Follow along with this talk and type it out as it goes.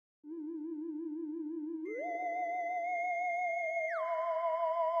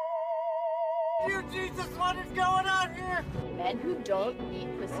Dear Jesus, what is going on here? Men who don't eat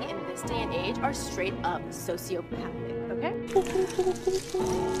pussy in this day and age are straight up sociopathic, okay?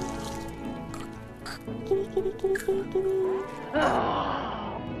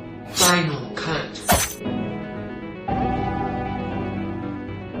 Final cut.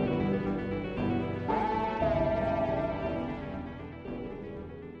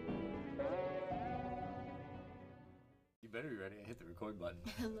 You better be ready. I hit the record button.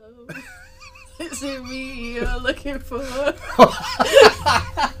 Hello. Is it me you're looking for?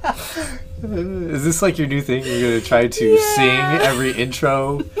 Is this like your new thing? You're going to try to sing every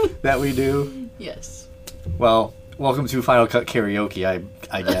intro that we do? Yes. Well, welcome to Final Cut Karaoke,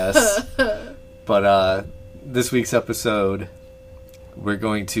 I guess. But this week's episode, we're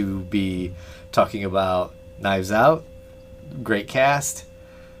going to be talking about Knives Out. Great cast.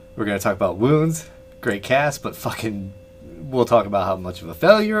 We're going to talk about Wounds. Great cast, but fucking... We'll talk about how much of a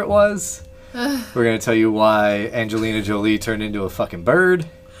failure it was. We're going to tell you why Angelina Jolie turned into a fucking bird.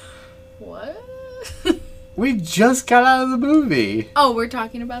 What? We just got out of the movie. Oh, we're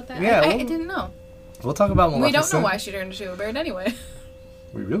talking about that? Yeah, I didn't know. We'll talk about Maleficent. We don't know why she turned into a bird anyway.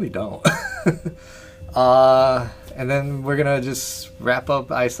 We really don't. And then we're going to just wrap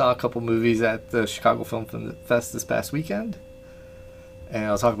up. I saw a couple movies at the Chicago Film Fest this past weekend. And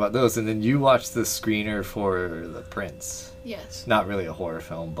I'll talk about those. And then you watched the screener for The Prince. Yes. Not really a horror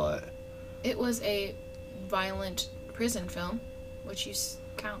film, but... It was a violent prison film, which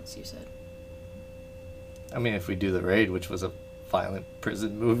counts, you said. I mean, if we do The Raid, which was a violent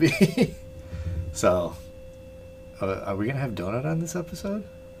prison movie. So, are we going to have Donut on this episode?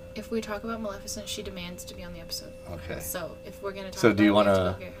 If we talk about Maleficent, she demands to be on the episode. Okay. So, if we're going to talk So about do you it, we want have to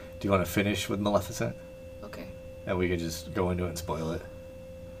go to get her. do you want to finish with Maleficent? Okay. And we can just go into it and spoil it.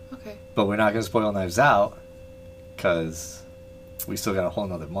 Okay. But we're not going to spoil Knives Out because we still got a whole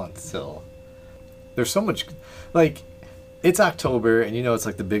nother month till. There's so much, like, it's October and you know it's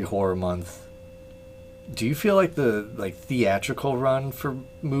like the big horror month. Do you feel like the theatrical run for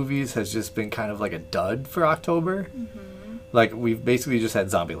movies has just been kind of like a dud for October? Mm-hmm. Like we've basically just had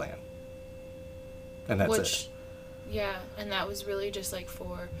Zombieland, and that's it. Yeah, and that was really just like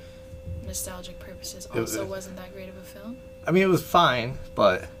for nostalgic purposes. Wasn't that great of a film. I mean, it was fine,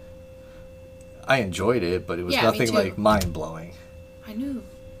 but I enjoyed it. But it was nothing like mind blowing. I knew.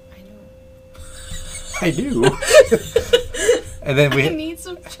 I knew. And then I need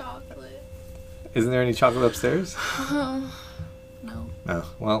some chocolate. Isn't there any chocolate upstairs? No. No.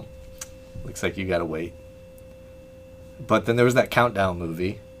 Well, looks like you gotta wait. But then there was that Countdown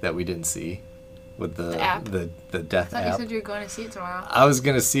movie that we didn't see with the app? the death I thought app. you said you were going to see it tomorrow. I was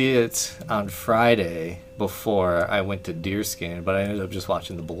gonna see it on Friday before I went to Deerskin, but I ended up just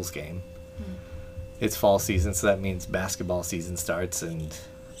watching the Bulls game. It's fall season, so that means basketball season starts, and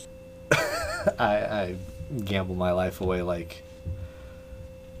I gamble my life away like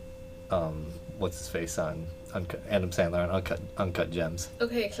what's his face on Adam Sandler on Uncut Gems.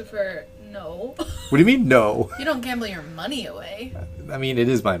 Okay, except for no. What do you mean no? You don't gamble your money away. I mean, it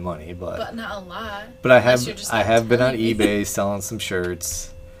is my money, but not a lot. But I Unless you're just, like, have been on telling me. eBay selling some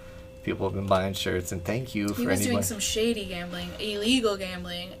shirts. People have been buying shirts, and thank you for He was anybody. doing some shady gambling, illegal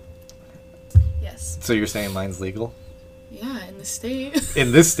gambling. Yes. So you're saying mine's legal? Yeah, in the state.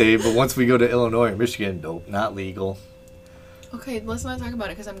 In this state, but once we go to Illinois or Michigan, nope, not legal. Okay, let's not talk about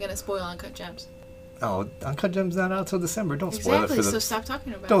it because I'm gonna spoil Uncut Gems. Oh, Uncut Gems not out till December. Don't spoil it for Exactly. the. So stop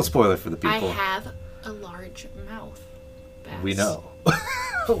talking about it. Don't spoil it for the I people. have a large mouth. Bass. We know. A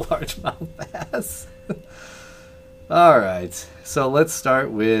largemouth bass. All right, so let's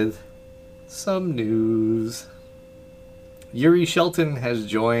start with some news. Yuri Shelton has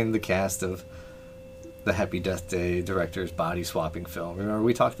joined the cast of the Happy Death Day director's body swapping film. Remember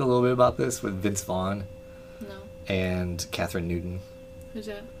we talked a little bit about this with Vince Vaughn No. and Catherine Newton. Who's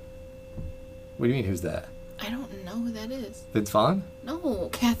that? What do you mean, who's that? I don't know who that is. Vince Vaughn? No,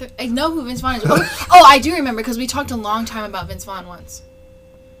 Catherine. I know who Vince Vaughn is. Oh, I do remember because we talked a long time about Vince Vaughn once.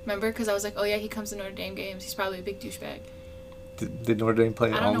 Remember? Because I was like, oh yeah, he comes to Notre Dame games. He's probably a big douchebag. Did Notre Dame play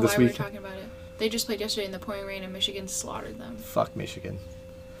at I don't home know this why we week? were talking about it. They just played yesterday in the pouring rain and Michigan slaughtered them. Fuck Michigan.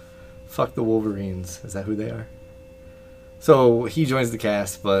 Fuck the Wolverines. Is that who they are? So he joins the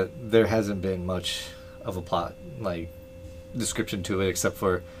cast, but there hasn't been much of a plot, like, description to it, except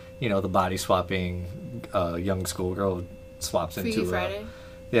for, you know, the body swapping, young schoolgirl swaps Freaky into Friday?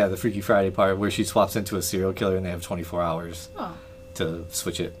 Yeah, the Freaky Friday part where she swaps into a serial killer and they have 24 hours to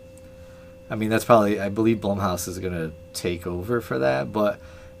switch it. I mean, that's probably, I believe Blumhouse is going to take over for that, but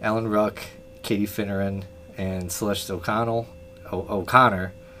Alan Ruck, Katie Finneran, and Celeste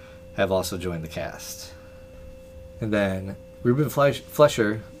O'Connor have also joined the cast. And then Ruben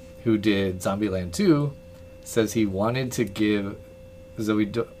Flesher who did Zombieland 2, says he wanted to give Zoe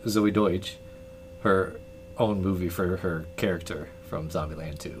Deutsch her own movie for her character from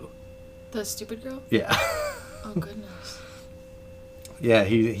Zombieland 2. The stupid girl? Yeah. Oh, goodness. Yeah,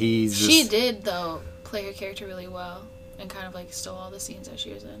 he's just... She did, though, play her character really well and kind of, like, stole all the scenes that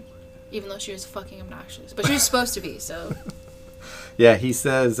she was in. Even though she was fucking obnoxious. But she was supposed to be, so... Yeah, he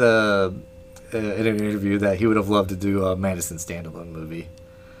says in an interview that he would have loved to do a Madison standalone movie.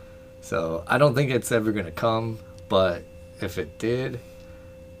 So I don't think it's ever going to come, but if it did,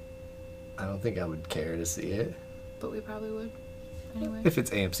 I don't think I would care to see it. But we probably would. Anyway. If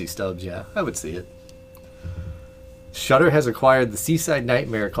it's AMC Stubs, yeah, I would see it. Shudder has acquired the seaside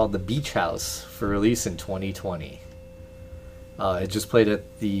nightmare called The Beach House for release in 2020. It just played at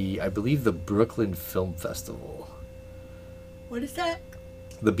I believe, the Brooklyn Film Festival. What is that?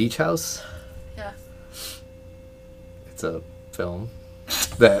 The Beach House? Yeah. It's a film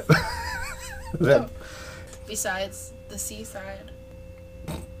that... that Besides the seaside.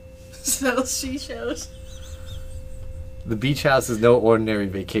 Sells she shows. The Beach House is no ordinary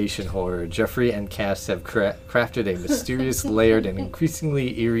vacation horror. Jeffrey and cast have crafted a mysterious, layered, and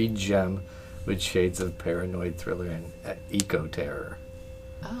increasingly eerie gem with shades of paranoid thriller and eco-terror.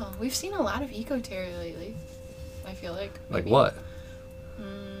 Oh, we've seen a lot of eco-terror lately, I feel like. Like Maybe. what?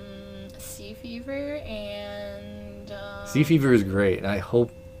 Sea Fever and... Sea Fever is great, and I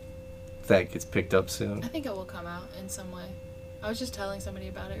hope that gets picked up soon. I think it will come out in some way. I was just telling somebody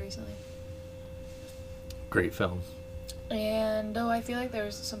about it recently. Great film. And, I feel like there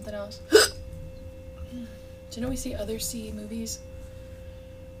was something else. Do you know we see other sea movies?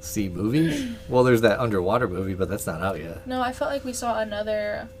 Sea movie? Well, there's that underwater movie, but that's not out yet. No, I felt like we saw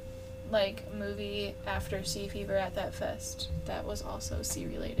another, movie after Sea Fever at that fest that was also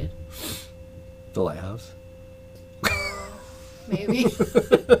sea-related. The Lighthouse? Maybe.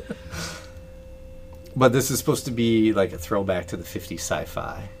 But this is supposed to be like a throwback to the 50s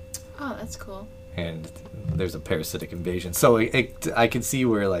sci-fi. Oh, that's cool. And there's a parasitic invasion. So I can see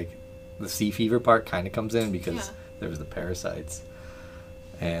where, the sea fever part kind of comes in because there was the parasites.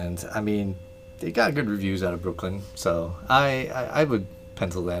 And, I mean, they got good reviews out of Brooklyn. So I would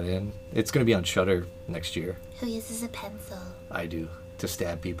pencil that in. It's going to be on Shudder next year. Who uses a pencil? I do. To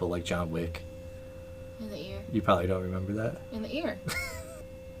stab people like John Wick. In the ear. You probably don't remember that. In the ear.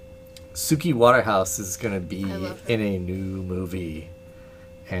 Suki Waterhouse is going to be I love her. in a new movie.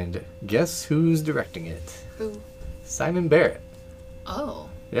 And guess who's directing it? Who? Simon Barrett. Oh.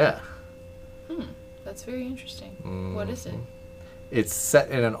 Yeah. That's very interesting. What is it? It's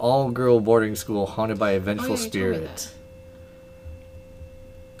set in an all-girl boarding school haunted by a vengeful you told me spirit. that.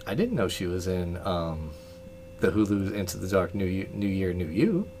 I didn't know she was in the Hulu's Into the Dark New Year, New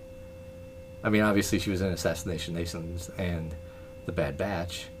You. I mean, obviously she was in Assassination Nations and The Bad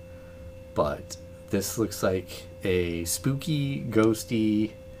Batch. But this looks like a spooky,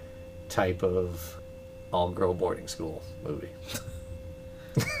 ghosty type of all-girl boarding school movie.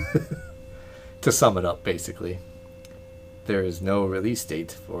 To sum it up, basically. There is no release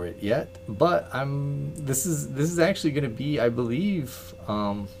date for it yet, but this is actually going to be, I believe,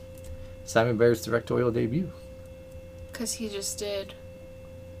 Simon Barrett's directorial debut. Because he just did.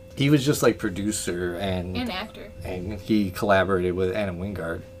 He was just producer and actor. and he collaborated with Adam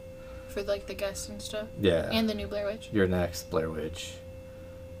Wingard. For the guests and stuff. Yeah. And the new Blair Witch. Your Next, Blair Witch.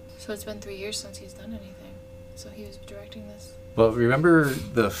 So it's been 3 years since he's done anything. So he was directing this. But remember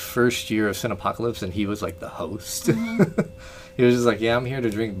the first year of Cinepocalypse and he was the host? Mm-hmm. He was just yeah, I'm here to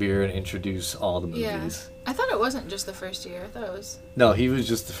drink beer and introduce all the movies. Yeah. I thought it wasn't just the first year. I thought it was... No, he was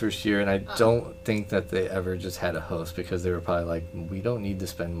just the first year, and I don't think that they ever just had a host because they were probably we don't need to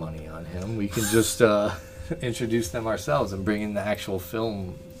spend money on him. We can just introduce them ourselves and bring in the actual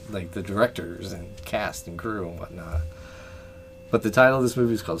film, the directors and cast and crew and whatnot. But the title of this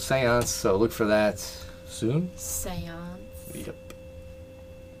movie is called Seance, so look for that soon. Seance. Yep.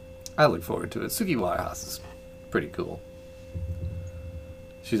 I look forward to it. Suki Waterhouse is pretty cool.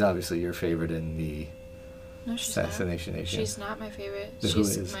 She's obviously your favorite in the No, she's Assassination not. Nation. She's not my favorite. Then who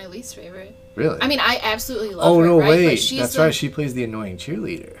She's is? my least favorite. Really? I mean, I absolutely love Oh, her, no, right? wait. But she's That's right. She plays the annoying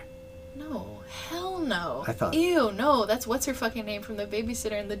cheerleader. No. Hell no. I thought- Ew, no. That's what's her fucking name from The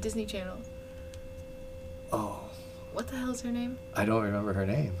Babysitter in the Disney Channel. Oh. What the hell's her name? I don't remember her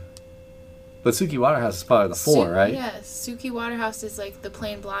name. But Suki Waterhouse is probably the four, right? Yes. Suki Waterhouse is the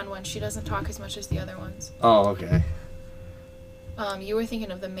plain blonde one. She doesn't talk as much as the other ones. Oh, okay. You were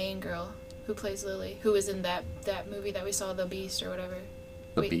thinking of the main girl who plays Lily, who was in that movie that we saw, The Beast or whatever.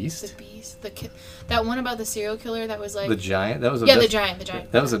 The Beast? The Beast. That one about the serial killer that was The Giant? That was the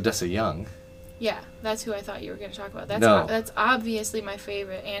Giant. That was Odessa Young. Yeah, that's who I thought you were going to talk about. No. That's obviously my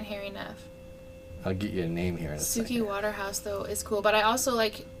favorite, and Harry Neff. I'll get you a name here in a Suki second. Waterhouse, though, is cool, but I also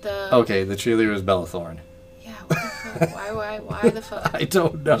like the... Okay, the cheerleader is Bella Thorne. Yeah, what the fuck? Why the fuck? I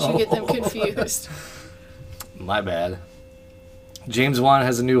don't know. Did you get them confused? My bad. James Wan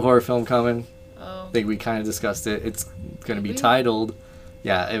has a new horror film coming. Oh. I think we kind of discussed it. It's going to be Did we? titled...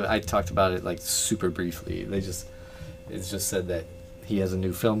 Yeah, I talked about it like super briefly. It's just said that he has a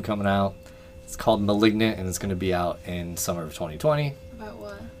new film coming out. It's called Malignant, and it's going to be out in summer of 2020. About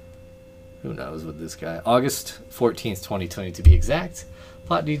what? Who knows with this guy? August 14th, 2020 to be exact.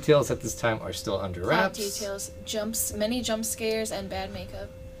 Plot details at this time are still under Plot wraps. details, many jump scares, and bad makeup.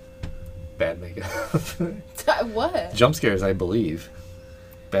 Bad makeup. What? Jump scares, I believe.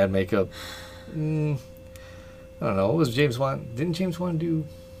 Bad makeup. I don't know. What was James Wan? Didn't James Wan do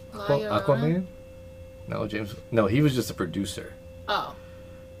La Llorona? Aquaman? No, he was just a producer. Oh,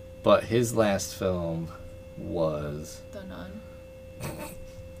 But his last film was... The Nun.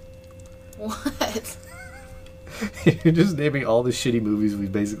 What? You're just naming all the shitty movies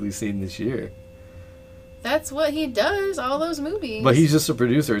we've basically seen this year. That's what he does, all those movies. But he's just a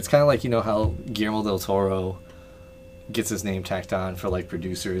producer. It's kind of like, you know, how Guillermo del Toro gets his name tacked on for, like,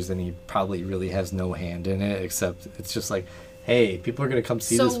 producers, and he probably really has no hand in it, except it's just like, hey, people are going to come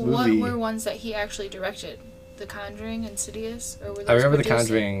see this movie. So what were ones that he actually directed? The Conjuring, Insidious? Or were those I remember The produced?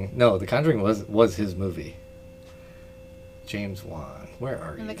 Conjuring. No, The Conjuring was his movie. James Wan. Where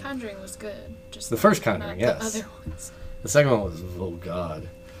are And you? The Conjuring was good. Just The first not Conjuring, the yes. other ones. The second one was, oh, God.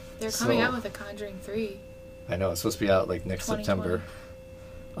 They're coming So- out with The Conjuring 3. I know, it's supposed to be out, like, next 2020.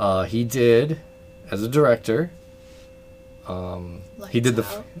 September. He did, as a director, he did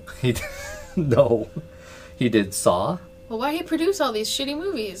Lights Out. no. He did Saw. Well, why he produce all these shitty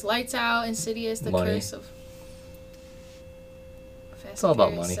movies? Lights Out, Insidious, The Money. Curse of... Fast It's all and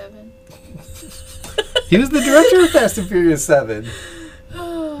about Furious money. 7. He was the director of Fast and Furious 7.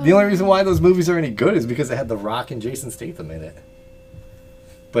 The only reason why those movies are any good is because they had The Rock and Jason Statham in it.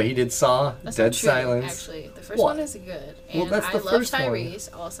 But he did Saw, That's Dead not true, Silence. actually. The first What? one is good. Well, And that's I the love first one.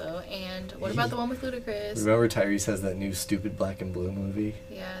 Tyrese also. And what about the one with Ludacris? Remember Tyrese has that new stupid black and blue movie?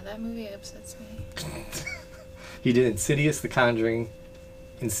 Yeah, that movie upsets me. He did Insidious, The Conjuring,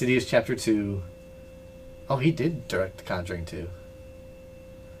 Insidious Chapter 2. Oh, he did direct The Conjuring 2.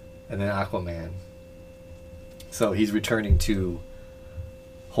 And then Aquaman. So he's returning to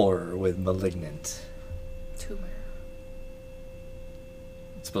horror with Malignant. Tumor.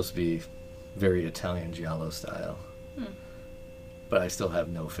 It's supposed to be very Italian giallo style. But I still have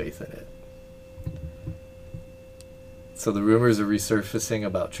no faith in it. So the rumors are resurfacing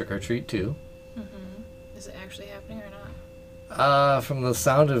about Trick or Treat 2. Is it actually happening or not? From the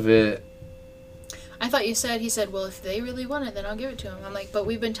sound of it, I thought he said, well, if they really want it, then I'll give it to him. I'm like, but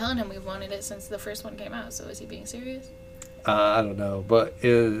we've been telling him we've wanted it since the first one came out, so is he being serious? I don't know, but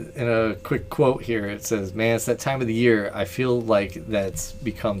in a quick quote here, it says, "Man, it's that time of the year. I feel like that's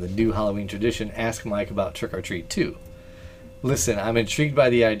become the new Halloween tradition. Ask Mike about Trick or Treat 2. Listen, I'm intrigued by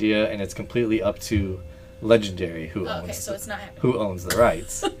the idea, and it's completely up to Legendary, who Oh, okay, owns so it's not happening. who owns the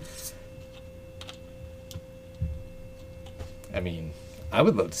rights." I mean, I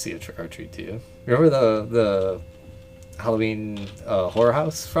would love to see a Trick or Treat 2. Remember the Halloween horror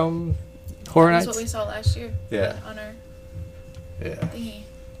house from Horror That's Nights? what we saw last year. Yeah. On our Yeah. thingy.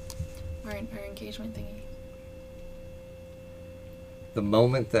 Our engagement thingy. The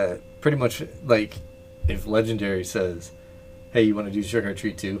moment that pretty much, like, if Legendary says, hey, you want to do Trick or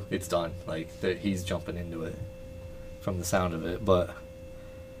Treat 2, it's done. Like, that he's jumping into it from the sound of it. But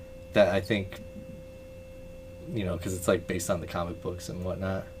that, I think, you know, because it's like based on the comic books and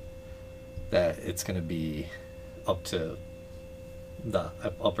whatnot, that it's going to be up to the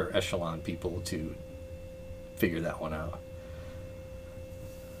upper echelon people to figure that one out.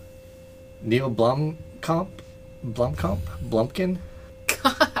 Neil Blomkamp? Blumpkin?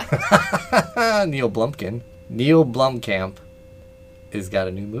 Neil Blumpkin. Neil Blomkamp has got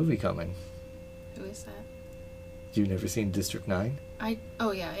a new movie coming. Who is that? You've never seen District 9?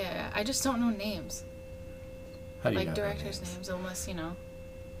 Oh, yeah. I just don't know names. How do you Like not know directors' names, unless, you know.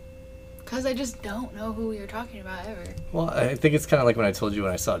 Because I just don't know who you're talking about ever. Well, I think it's kind of like when I told you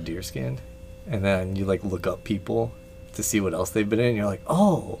when I saw Deerskin, and then you like look up people to see what else they've been in. And you're like,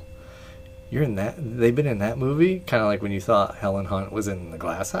 oh, you're in that. They've been in that movie. Kind of like when you thought Helen Hunt was in The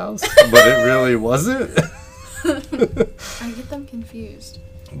Glass House, but it really wasn't. I get them confused.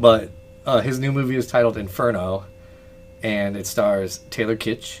 But his new movie is titled Inferno, and it stars Taylor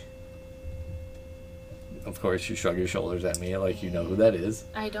Kitsch. Of course, you shrug your shoulders at me like you know who that is.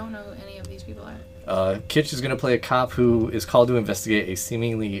 I don't know who any of these people Kitch is going to play a cop who is called to investigate a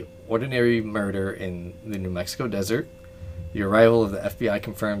seemingly ordinary murder in the New Mexico desert. The arrival of the FBI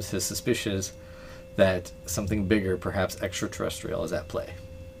confirms his suspicions that something bigger, perhaps extraterrestrial, is at play.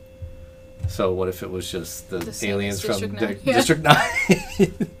 So what if it was just the same aliens as from District 9? Yeah. District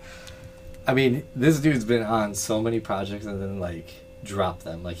 9? I mean, this dude's been on so many projects and then, like, dropped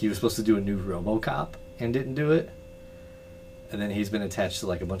them. Like, he was supposed to do a new RoboCop and didn't do it. And then he's been attached to,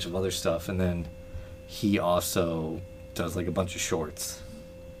 like, a bunch of other stuff. And then he also does, like, a bunch of shorts.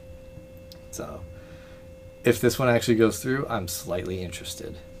 So, if this one actually goes through, I'm slightly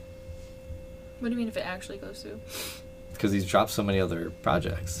interested. What do you mean if it actually goes through? Because he's dropped so many other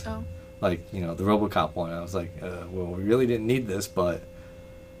projects. Oh. Like, you know, the RoboCop one. I was like, well, we really didn't need this, but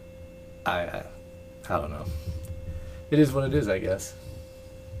I don't know. It is what it is, I guess.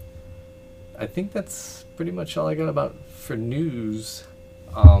 I think that's pretty much all I got about for news.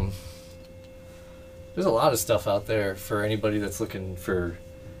 There's a lot of stuff out there for anybody that's looking for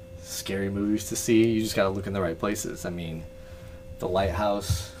scary movies to see. You just gotta look in the right places. I mean, The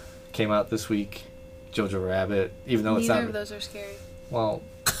Lighthouse came out this week. Jojo Rabbit, even though it's not... Neither of those are scary. Well,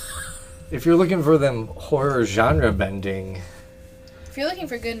 if you're looking for them horror genre bending... If you're looking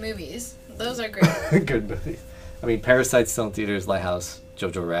for good movies, those are great. Good movies. I mean, Parasite's still in theaters, Lighthouse,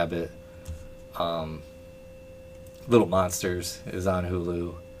 Jojo Rabbit, Little Monsters is on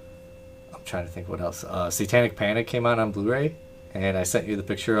Hulu. I'm trying to think what else. Satanic Panic came out on Blu-ray, and I sent you the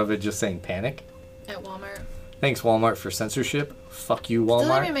picture of it just saying Panic. At Walmart. Thanks, Walmart, for censorship. Fuck you, Doesn't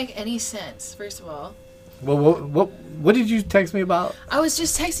Walmart. even make any sense, first of all. Well, what did you text me about? I was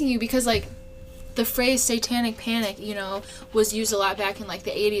just texting you because, like, the phrase satanic panic, you know, was used a lot back in, like,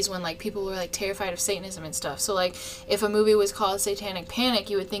 the 80s when, like, people were, like, terrified of Satanism and stuff. So, like, if a movie was called Satanic Panic,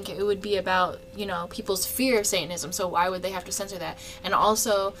 you would think it would be about, you know, people's fear of Satanism. So why would they have to censor that? And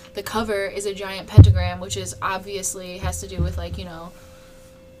also, the cover is a giant pentagram, which is obviously has to do with, like, you know,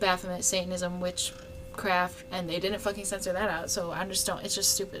 Baphomet, Satanism, witchcraft, and they didn't fucking censor that out. So I just don't, it's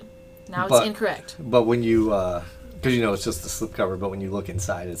just stupid. Now it's incorrect. But when you, because you know it's just the slipcover, but when you look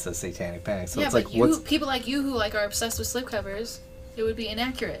inside, it says Satanic Panic. So yeah, it's but like, what's... people like you who, like, are obsessed with slipcovers, it would be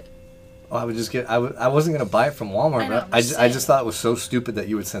inaccurate. Oh, I would just get. I wasn't gonna buy it from Walmart. I know, But I just thought it was so stupid that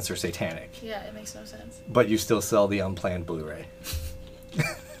you would censor Satanic. Yeah, it makes no sense. But you still sell the unplanned Blu-ray.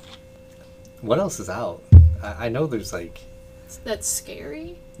 What else is out? I know there's like... That's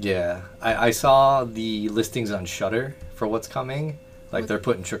scary? Yeah. I saw the listings on Shudder for what's coming. Like, What? they're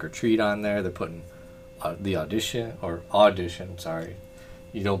putting Trick or Treat on there. They're putting the Audition, sorry.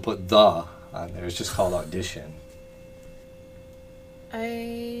 You don't put the on there. It's just called Audition.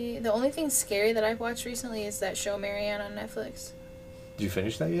 The only thing scary that I've watched recently is that show Marianne on Netflix. Did you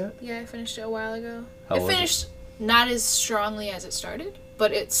finish that yet? Yeah, I finished it a while ago. How It was it? finished not as strongly as it started,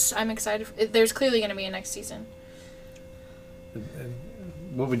 but I'm excited. There's clearly going to be a next season.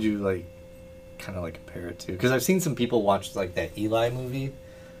 What would you like, kind of like compare it to? Because I've seen some people watch like that Eli movie.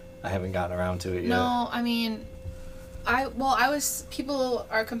 I haven't gotten around to it yet. No, I mean, people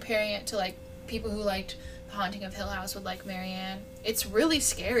are comparing it to, like, people who liked The Haunting of Hill House with, like, Marianne. It's really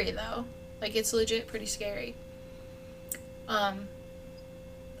scary, though. Like, it's legit pretty scary. Didn't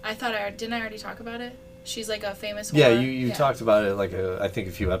I already talk about it? She's, like, a famous Yeah, horror- you talked about it like I think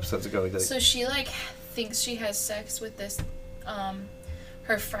a few episodes ago. Like, So she, like, thinks she has sex with this,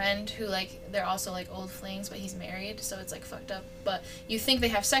 her friend who, like, they're also, like, old flings, but he's married, so it's, like, fucked up. But you think they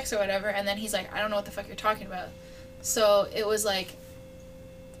have sex or whatever, and then he's like, I don't know what the fuck you're talking about. So it was, like,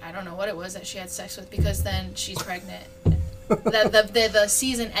 I don't know what it was that she had sex with, because then she's pregnant. The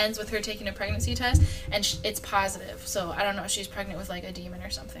season ends with her taking a pregnancy test, and it's positive. So I don't know, she's pregnant with, like, a demon or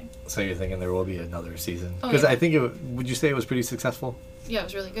something. So you're thinking there will be another season? Oh, Because yeah. I think would you say it was pretty successful? Yeah, it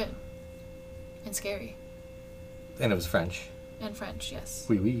was really good. And scary. And it was French. And French, yes.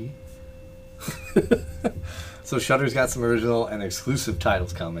 Oui, oui. So Shudder's got some original and exclusive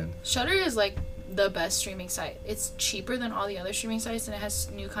titles coming. Shudder is, like, the best streaming site. It's cheaper than all the other streaming sites, and it has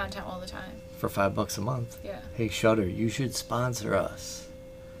new content all the time. For $5 a month. Yeah. Hey Shudder, you should sponsor us.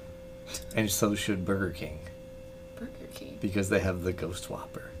 And so should Burger King. Burger King. Because they have the Ghost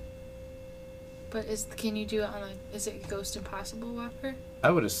Whopper. But can you do it on is it Ghost Impossible Whopper?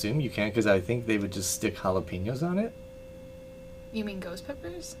 I would assume you can, because I think they would just stick jalapenos on it. You mean ghost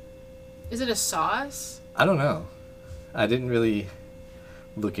peppers? Is it a sauce? I don't know. I didn't really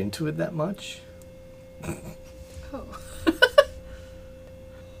look into it that much. Oh.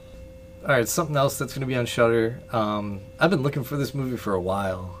 Alright, something else that's going to be on Shudder. I've been looking for this movie for a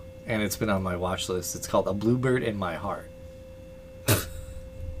while, and it's been on my watch list. It's called A Bluebird in My Heart.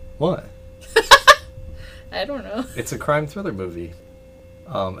 What? I don't know. It's a crime thriller movie.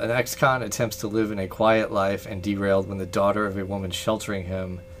 An ex-con attempts to live in a quiet life and derailed when the daughter of a woman sheltering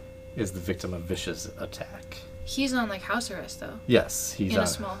him is the victim of vicious attack. He's on like house arrest though. Yes, he's in on a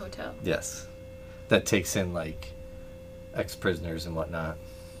small hotel. Yes, that takes in like ex-prisoners and whatnot.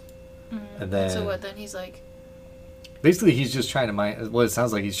 And then So what? Then he's like, basically he's just trying to mind. Well, it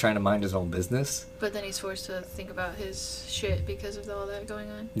sounds like he's trying to mind his own business. but then he's forced to think about his shit because of all that going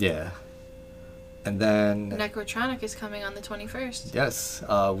on. Yeah. And then Necrotronic is coming on the 21st. yes,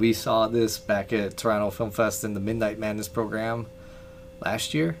 we saw this back at Toronto Film Fest in the Midnight Madness program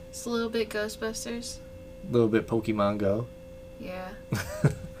last year. It's a little bit Ghostbusters. A little bit Pokemon Go. Yeah.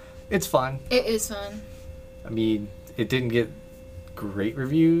 It's fun. It is fun. I mean, it didn't get great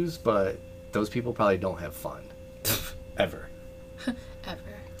reviews, but those people probably don't have fun. Ever. Ever.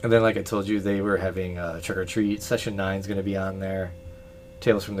 And then, like I told you, they were having Trick or Treat. Session 9 is going to be on there.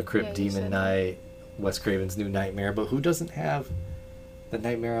 Tales from the Crypt, Yeah, you Demon said Knight, Wes Craven's New Nightmare. But who doesn't have the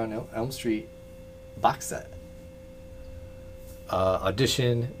Nightmare on Elm Street box set?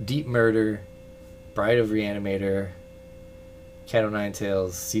 Audition, Deep Murder, Bride of Reanimator, Cat O' Nine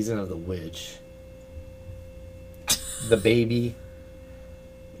Tails, Season of the Witch, The Baby.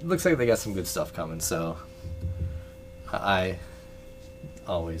 Looks like they got some good stuff coming, so I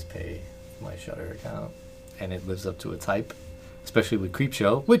always pay my Shudder account, and it lives up to its hype, especially with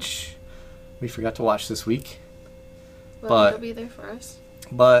Creepshow, which we forgot to watch this week. Well, But- it'll be there for us.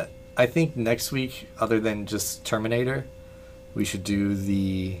 But I think next week, other than just Terminator, we should do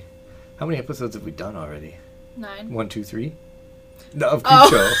the... How many episodes have we done already? 9. 1, 2, 3? No, of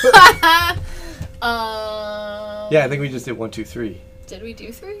Creepshow. Yeah, I think we just did 1, 2, 3. Did we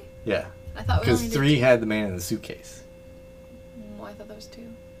do 3? Yeah, I thought we because only 3 did 2. had the man in the suitcase. I thought that was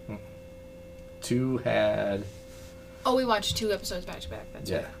 2. 2 had... Oh, we watched 2 episodes back to back. That's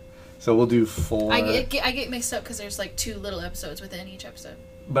Yeah. right. So we'll do 4. I get mixed up because there's like 2 little episodes within each episode.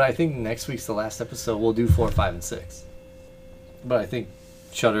 But I think next week's the last episode. We'll do 4, 5, and 6. But I think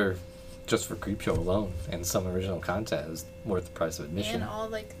Shudder, just for Creepshow alone, and some original content, is worth the price of admission. And all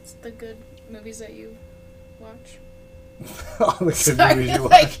like the good movies that you watch. All the good Sorry, movies you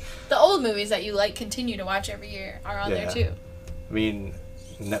like watch. the old movies that you like continue to watch every year are on there Yeah. too. I mean,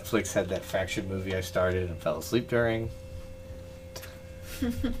 Netflix had that Fraction movie I started and fell asleep during. I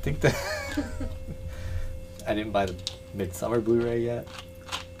think that I didn't buy the Midsummer Blu-ray yet.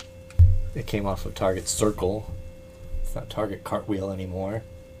 It came off of Target Circle. It's not Target Cartwheel anymore.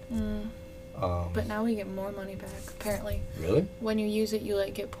 But now we get more money back. Apparently, Really? when you use it, you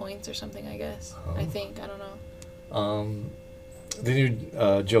like get points or something. I guess. I think. I don't know. The new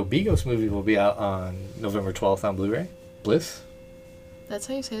Joe Bigos movie will be out on November 12th on Blu-ray. Bliss. That's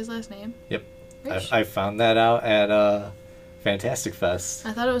how you say his last name. Yep. Rich. I found that out at Fantastic Fest.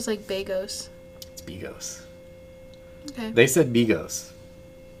 I thought it was like Bagos. It's Bigos. Okay. They said Bigos.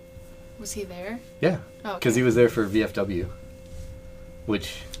 Was he there? Yeah. Oh, Because he was there for VFW.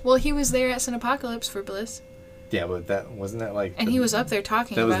 Which, Well, he was there at Cinepocalypse for Bliss, yeah, but that wasn't that like... and he was up there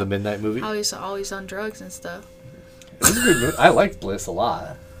talking That was about the midnight movie? how he's always on drugs and stuff. It was a good movie. I liked Bliss a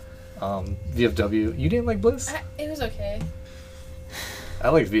lot. VFW. You didn't like Bliss? It was okay. I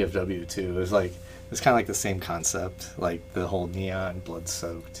liked VFW too. It was kind of like the same concept. Like the whole neon,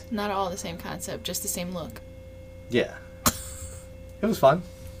 blood-soaked. Not all the same concept, just the same look. Yeah. It was fun.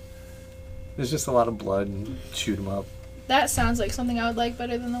 There's just a lot of blood and shoot 'em up. That sounds like something I would like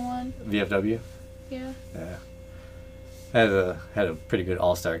better than the one. VFW. Yeah. Yeah. Had a pretty good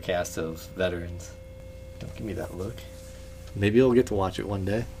all-star cast of veterans. Don't give me that look. Maybe I'll get to watch it one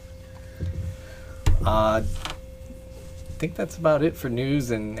day. I think that's about it for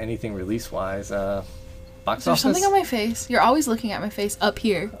news and anything release-wise. Box Is there office. something on my face? You're always looking at my face up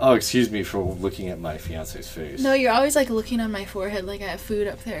here. Oh, excuse me for looking at my fiance's face. No, you're always like looking on my forehead like I have food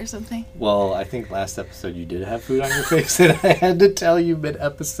up there or something. Well, I think last episode you did have food on your face, and I had to tell you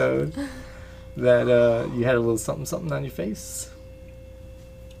mid-episode that you had a little something on your face.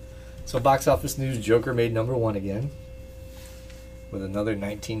 So, box office news: Joker made number 1 again, with another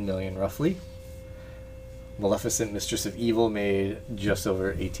 19 million roughly. Maleficent, Mistress of Evil made just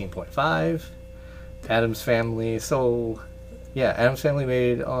over 18.5. Addams Family, Addams Family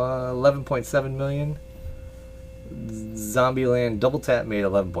made 11.7 million. Zombieland Double Tap made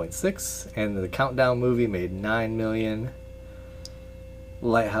 11.6, and the Countdown movie made 9 million.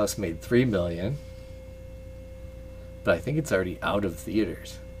 Lighthouse made 3 million. But I think it's already out of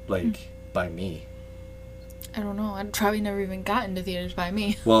theaters, by me. I don't know. I'd probably never even gotten to theaters by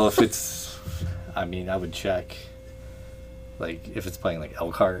me. Well, if it's, I would check, if it's playing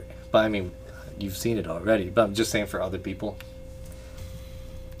Elkhart. But you've seen it already. But I'm just saying for other people.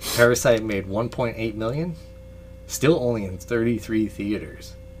 Parasite made 1.8 million. Still only in 33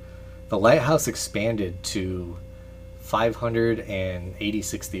 theaters. The Lighthouse expanded to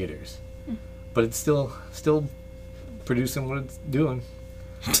 586 theaters. But it's still producing what it's doing.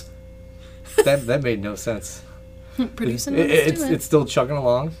 That made no sense. Producing what it's doing. It's still chugging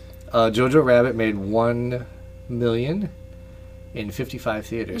along. Jojo Rabbit made $1 million in 55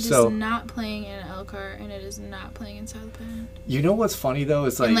 theaters. It is not playing in Elkhart, and it is not playing in South Bend. You know what's funny though?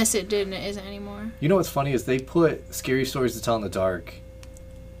 It's like, unless it did and it isn't anymore. You know what's funny is they put Scary Stories to Tell in the Dark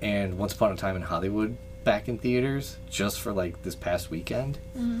and Once Upon a Time in Hollywood back in theaters just for like this past weekend.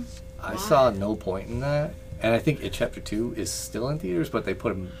 Mm-hmm. I saw no point in that, and I think It Chapter 2 is still in theaters, but they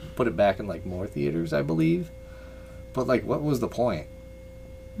put it back in like more theaters, I believe. But like, what was the point?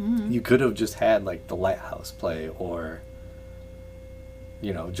 Mm-hmm. You could have just had like The Lighthouse play, or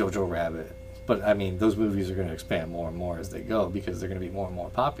Jojo Rabbit. But I mean, those movies are going to expand more and more as they go because they're going to be more and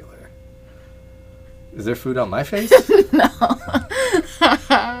more popular. Is there food on my face? No.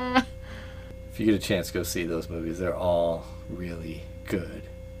 If you get a chance, go see those movies. They're all really good.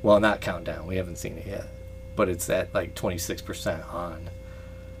 Well, not Countdown. We haven't seen it yet. But it's at like 26% on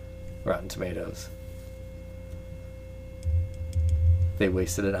Rotten Tomatoes. They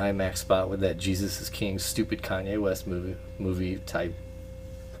wasted an IMAX spot with that Jesus is King stupid Kanye West movie type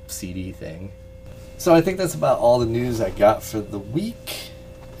CD thing. So I think that's about all the news I got for the week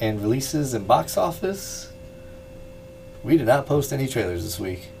and releases and box office. We did not post any trailers this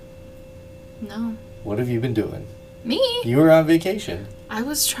week. No. What have you been doing? Me? You were on vacation. I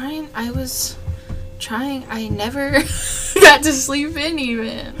was trying. I never got to sleep in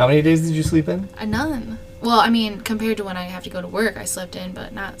even. How many days did you sleep in? None. Well, I mean, compared to when I have to go to work, I slept in,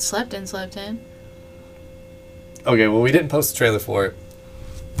 but not slept in. Okay, well, we didn't post a trailer for it,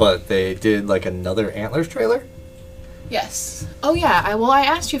 but they did like another Antlers trailer. Yes. Oh yeah. I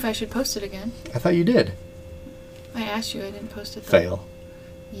asked you if I should post it again. I thought you did. I asked you. I didn't post it. Though. Fail.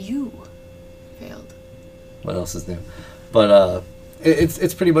 You failed. What else is new? But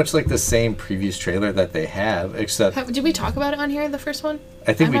it's pretty much like the same previous trailer that they have, except Did we talk about it on here, the first one?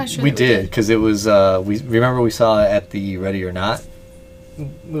 I think we did because it was we saw it at the Ready or Not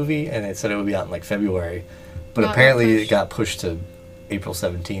movie, and it said it would be out in like February, but apparently it got pushed to April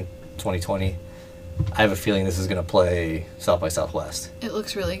 17th, 2020. I have a feeling this is going to play South by Southwest. It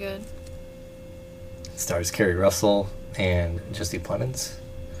looks really good. It stars Kerry Russell and Jesse Plemons.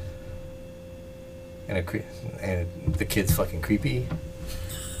 And the kid's fucking creepy.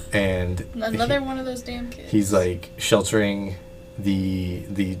 And another one of those damn kids. He's like sheltering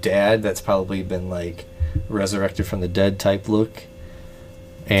the dad that's probably been like resurrected from the dead type look.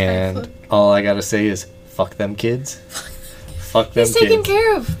 And all I gotta say is fuck them kids. Fuck them kids. He's taking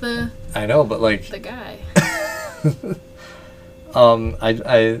care of I know, but like the guy.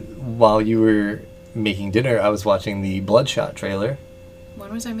 I while you were making dinner, I was watching the Bloodshot trailer.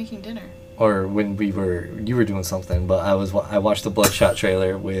 When was I making dinner? Or when you were doing something, but I watched the Bloodshot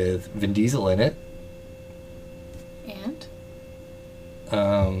trailer with Vin Diesel in it. And?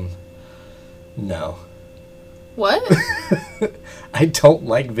 No. What? I don't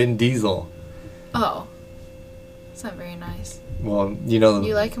like Vin Diesel. Oh. That's not very nice. Well, You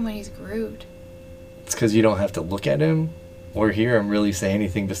like him when he's Groot. It's because you don't have to look at him or hear him really say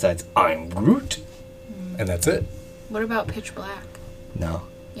anything besides, I'm Groot. And that's it. What about Pitch Black? No.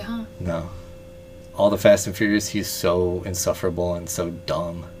 Yeah. No. All the Fast and Furious, he's so insufferable and so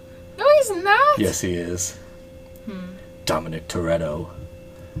dumb. No, he's not. Yes, he is. Dominic Toretto.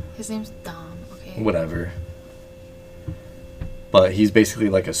 His name's Dom. Okay. Whatever. But he's basically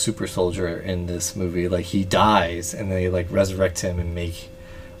like a super soldier in this movie. Like, he dies, and they like resurrect him and make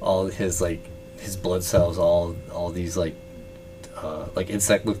all his blood cells all these like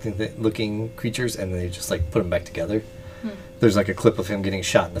insect looking creatures, and they just like put them back together. There's like a clip of him getting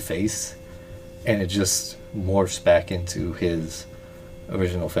shot in the face, and it just morphs back into his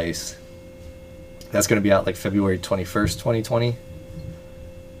original face. That's going to be out like February 21st, 2020.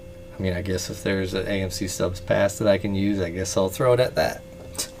 I mean, I guess if there's an AMC Stubs pass that I can use, I guess I'll throw it at that.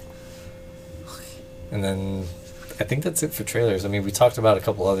 And then I think that's it for trailers. I mean, we talked about a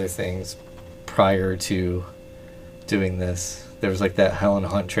couple other things prior to doing this. There was like that Helen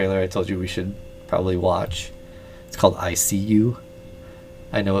Hunt trailer I told you we should probably watch. It's called I See You.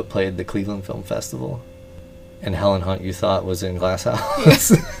 I know it played the Cleveland Film Festival. And Helen Hunt, you thought, was in Glass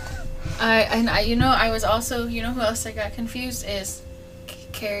House. I was also, who else I got confused is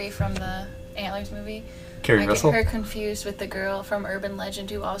Carrie from the Antlers movie. Carrie Russell? I get her confused with the girl from Urban Legend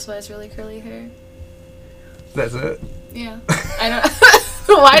who also has really curly hair. That's it? Yeah. I don't.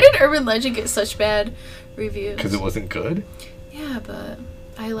 Why did Urban Legend get such bad reviews? Because it wasn't good? Yeah, but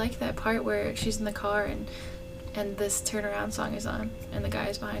I like that part where she's in the car and and this turnaround song is on, and the guy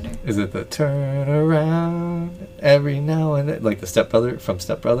is behind her. Is it the turn around every now and then? Like the from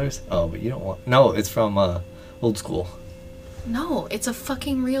Step Brothers? Oh, but you don't want... No, it's from Old School. No, it's a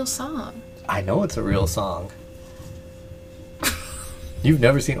fucking real song. I know it's a real song. You've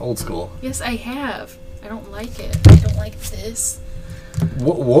never seen Old School. Yes, I have. I don't like it. I don't like this.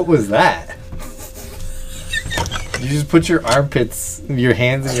 What was that? You just put your hands in your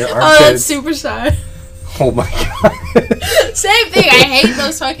armpits. Oh, that's Super Shy. Oh my god. Same thing. I hate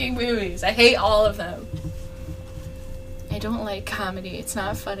those fucking movies. I hate all of them. I don't like comedy. It's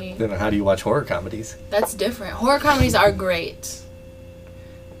not funny. Then how do you watch horror comedies? That's different. Horror comedies are great.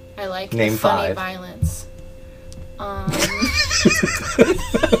 I like Name the funny 5. violence.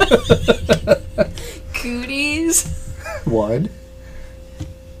 Cooties. 1.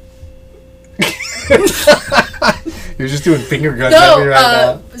 You're just doing finger guns at me right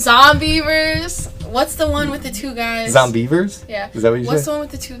now. Zombievers. What's the one with the 2 guys? Zombievers? Yeah. Is that what you What's said? the one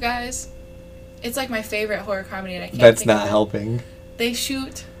with the 2 guys? It's like my favorite horror comedy, and I can't That's think not of it. helping. They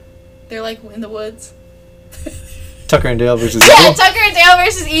shoot. They're like in the woods. Tucker and Dale versus Yeah, Evil? Tucker and Dale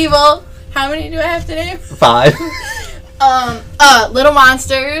versus Evil. How many do I have to name? 5. Little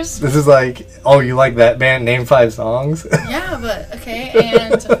Monsters. This is like, oh, you like that band? Name 5 songs? Yeah, but okay,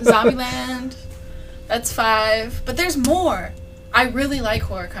 and Zombieland. That's 5. But there's more. I really like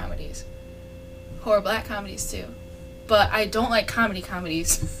horror comedies. Horror black comedies too. But I don't like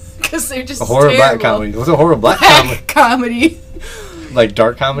comedies because they're just A horror terrible. black comedy. What's a horror black comedy? Comedy. Like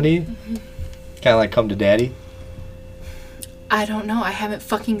dark comedy? Kind of like Come to Daddy? I don't know. I haven't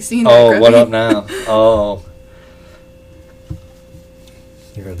fucking seen that. Oh, Grubby. what up now? Oh.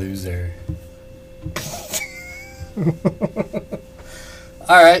 You're a loser.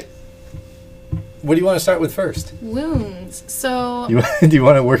 Alright. What do you want to start with first? Wounds. So Do you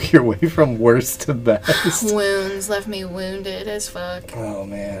want to work your way from worst to best? wounds left me wounded as fuck. Oh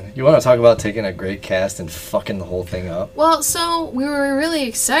man. You want to talk about taking a great cast and fucking the whole thing up? Well, so we were really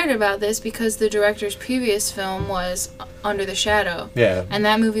excited about this because the director's previous film was Under the Shadow. Yeah. And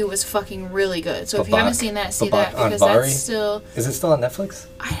that movie was fucking really good. So if you Babak. haven't seen that, see Babak that on because Bari? that's still Is it still on Netflix?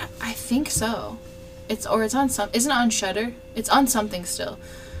 I think so. It's on some. Isn't it on Shudder? It's on something still.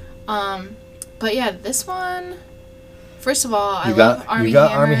 But yeah, this one. First of all, I love Army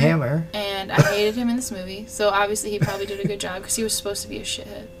Hammer. Army Hammer. And I hated him in this movie. So obviously he probably did a good job because he was supposed to be a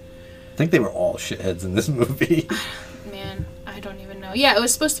shithead. I think they were all shitheads in this movie. Man, I don't even know. Yeah, it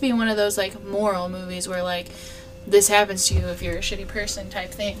was supposed to be one of those like moral movies where like this happens to you if you're a shitty person type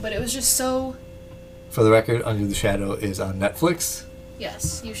thing. But it was just so. For the record, Under the Shadow is on Netflix.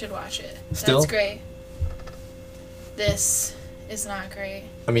 Yes, you should watch it. Still? That's great. This is not great.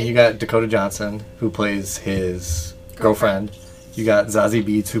 I mean, you got Dakota Johnson, who plays his girlfriend. You got Zazie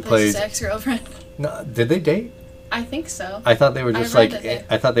Beetz, who Plays plays... his ex-girlfriend. No, did they date? I think so. I thought they were just read like... that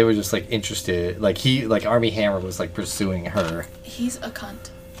I thought they were just like interested. Like Army Hammer was like pursuing her. He's a cunt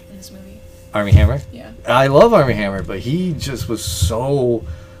in this movie. Army Hammer? Yeah. I love Army Hammer, but he just was so...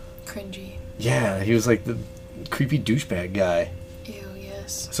 Cringy. Yeah, he was like the creepy douchebag guy. Ew,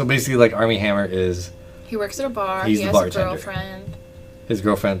 yes. So basically, like, Army Hammer is... He works at a bar. He's he the has bartender. a girlfriend. His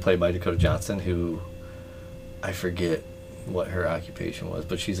girlfriend, played by Dakota Johnson, who... I forget what her occupation was,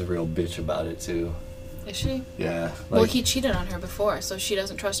 but she's a real bitch about it, too. Is she? Yeah. Well, he cheated on her before, so she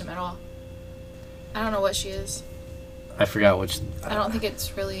doesn't trust him at all. I don't know what she is. I forgot which... I don't think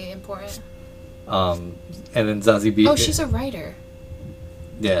it's really important. And then Zazie Beetz... Oh, she's a writer.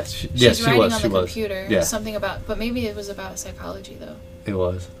 Yeah, She's she writing was. on She the was. computer. Yeah, Something about... But maybe it was about psychology, though. it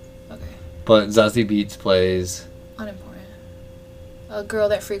was. Okay. But Zazie Beetz plays... Unimportant. A girl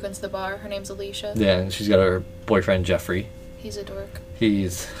that frequents the bar. Her name's Alicia. Yeah, and she's got her boyfriend, Jeffrey. He's a dork.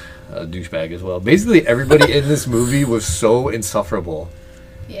 He's a douchebag as well. Basically, everybody in this movie was so insufferable.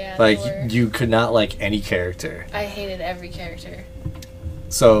 Yeah, Like, they were. you could not like any character. I hated every character.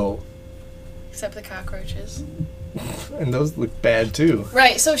 So... Except the cockroaches. And those look bad, too.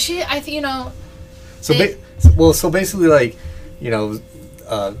 Right, so she... I think, So, They- so basically, like,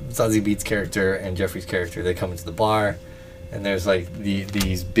 Zazie Beetz' character and Jeffrey's character, they come into the bar, and there's, like,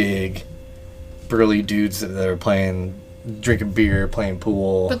 these big, burly dudes that are drinking beer, playing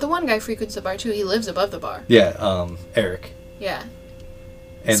pool. But the one guy frequents the bar, too. He lives above the bar. Yeah, Eric. Yeah.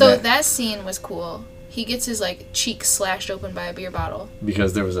 And So that scene was cool. He gets his, like, cheek slashed open by a beer bottle.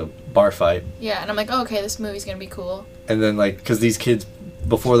 because there was a bar fight. Yeah, and I'm like, oh, okay, this movie's gonna be cool. And then, like, because these kids,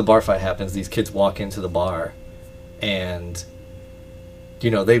 before the bar fight happens, these kids walk into the bar, and,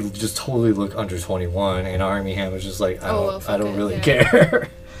 they just totally look under 21, and Army Hammer's just like, I fuck don't it, really yeah. care.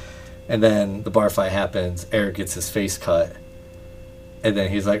 And then the bar fight happens, Eric gets his face cut, And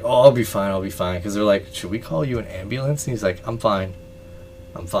then he's like, oh, I'll be fine. Because they're like, should we call you an ambulance? And he's like, I'm fine.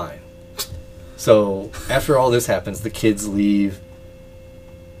 So after all this happens, the kids leave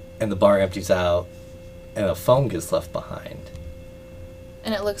and the bar empties out and a phone gets left behind.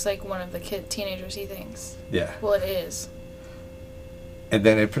 And it looks like one of the teenagers he thinks. Yeah. Well, it is. And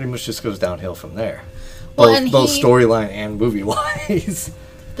then it pretty much just goes downhill from there. Well, Both storyline and movie-wise.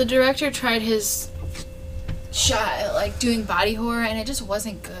 The director tried his shot at, like, doing body horror, and it just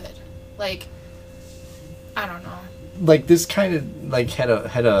wasn't good. Like, I don't know. Like, this kind of, like, had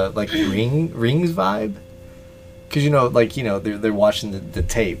a like, Rings vibe. Because, they're watching the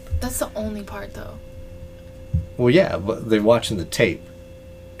tape. That's the only part, though. Well, yeah, but they're watching the tape.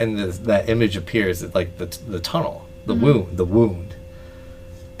 And that image appears at, like, the tunnel. The wound.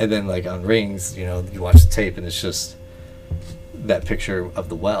 And then, like, on Rings, you watch the tape, and it's just that picture of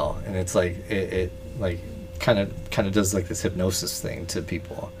the well. And it's, like, it like, kind of does, like, this hypnosis thing to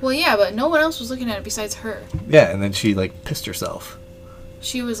people. Well, yeah, but no one else was looking at it besides her. Yeah, and then she, like, pissed herself.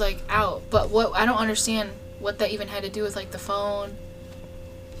 She was, like, out. But what I don't understand what that even had to do with, like, the phone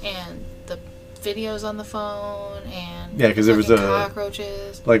and the videos on the phone and yeah, because there was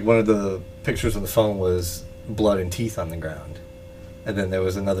cockroaches. Like, one of the pictures on the phone was blood and teeth on the ground. And then there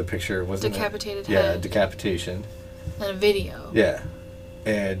was another picture, wasn't Decapitated it? head. Yeah, decapitation. And a video. Yeah.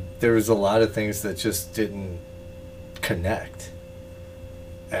 And there was a lot of things that just didn't connect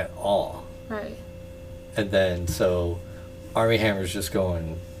at all. Right. And then, so, Armie Hammer's just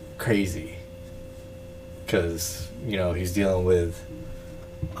going crazy. Because, he's dealing with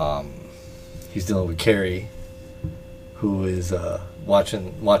Carrie, who is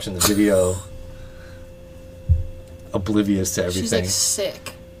watching the video, oblivious to everything. She's, like,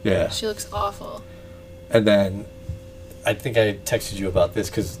 sick. Yeah. She looks awful. And then, I think I texted you about this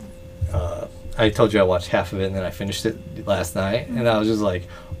because I told you I watched half of it and then I finished it last night. And I was just like,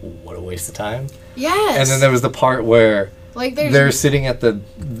 what a waste of time. Yes. And then there was the part where like they're sitting at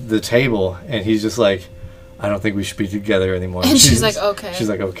the table and he's just like, I don't think we should be together anymore. And she's like, okay. She's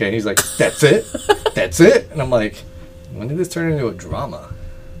like, okay. And he's like, that's it? That's it? And I'm like, when did this turn into a drama?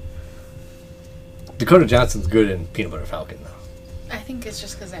 Dakota Johnson's good in Peanut Butter Falcon, though. I think it's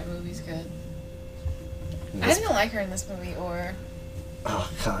just because that movie's good. I didn't like her in this movie, or... Oh,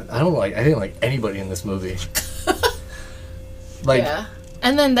 God. I didn't like anybody in this movie. Like, yeah.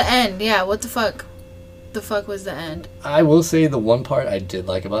 And then the end, yeah, what the fuck? The fuck was the end? I will say the one part I did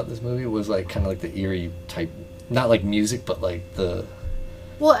like about this movie was, like, kind of like the eerie type... Not like music, but like the...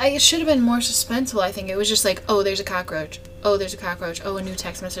 Well, it should have been more suspenseful, I think. It was just like, oh, there's a cockroach. Oh, there's a cockroach. Oh, a new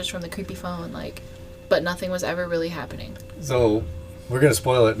text message from the creepy phone. Like, but nothing was ever really happening. So, we're going to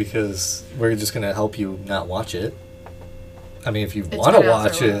spoil it because we're just going to help you not watch it. I mean, if you want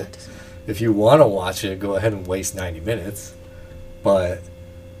to watch it, go ahead and waste 90 minutes. But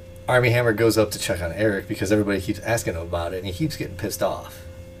Armie Hammer goes up to check on Eric because everybody keeps asking him about it, and he keeps getting pissed off.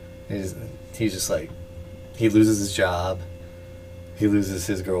 He's just like, he loses his job. He loses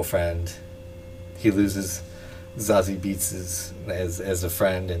his girlfriend. He loses Zazie Beetz as a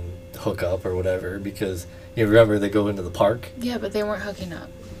friend and hook up or whatever because you remember they go into the park. Yeah, but they weren't hooking up.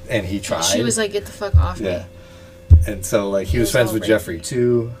 And he tried. She was like, "Get the fuck off me." And so like he was friends with Jeffrey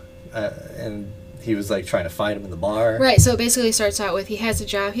too, and he was like trying to find him in the bar. Right. So it basically starts out with he has a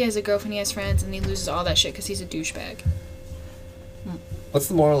job, he has a girlfriend, he has friends, and he loses all that shit because he's a douchebag. What's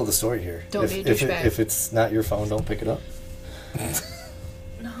the moral of the story here? Don't be a douchebag. If it's not your phone, don't pick it up.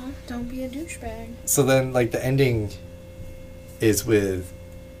 No, don't be a douchebag. So then, like, the ending is with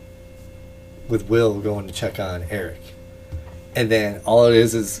Will going to check on Eric. And then all it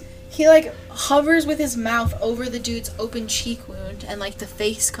is... He, like, hovers with his mouth over the dude's open cheek wound, and, like, the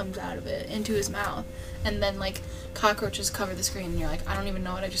face comes out of it into his mouth. And then, like, cockroaches cover the screen, and you're like, I don't even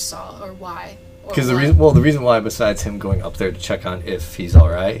know what I just saw, or why. Because the reason why, besides him going up there to check on if he's all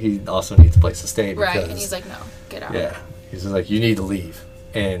right, he also needs a place to stay. Right, and he's like, no, get out. Yeah, he's just like, you need to leave.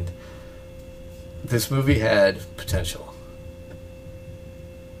 And this movie had potential.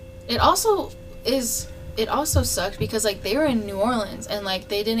 It also sucked because, like, they were in New Orleans, and, like,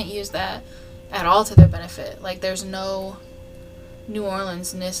 they didn't use that at all to their benefit. Like, there's no New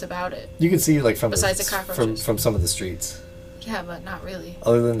Orleans-ness about it. You can see, like, besides the cockroaches. from some of the streets. Yeah, but not really.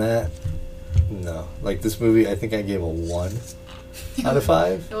 Other than that, no. Like, this movie, I think I gave a 1 out of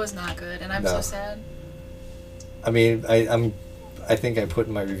 5. It was not good, and I'm No. so sad. I mean, I think I put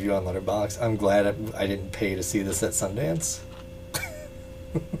in my review on Letterboxd, I'm glad I didn't pay to see this at Sundance.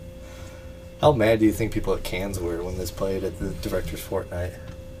 How mad do you think people at Cannes were when this played at the Director's Fortnight?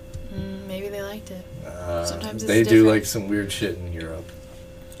 Maybe they liked it. Sometimes it's they different. do like some weird shit in Europe.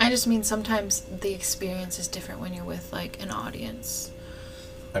 I just mean sometimes the experience is different when you're with, like, an audience.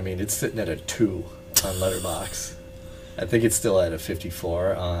 I mean, it's sitting at a 2 on Letterboxd. I think it's still at a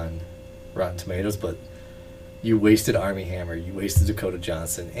 54 on Rotten Tomatoes, but you wasted Armie Hammer, you wasted Dakota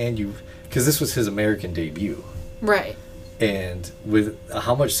Johnson, and because this was his American debut. Right. And with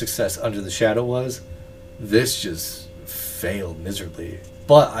how much success Under the Shadow was, this just failed miserably.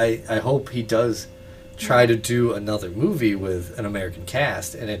 But I hope he does try to do another movie with an American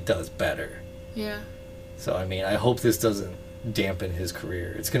cast, and it does better. Yeah. So, I mean, I hope this doesn't dampen his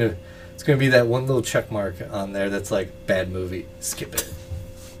career. It's gonna be that one little check mark on there that's like, bad movie, skip it.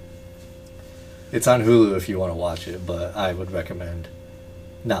 It's on Hulu if you want to watch it, but I would recommend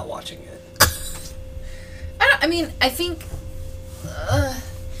not watching it. I think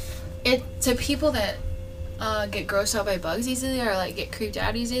it to people that get grossed out by bugs easily or like get creeped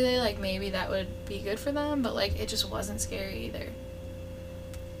out easily, like maybe that would be good for them, but like it just wasn't scary either.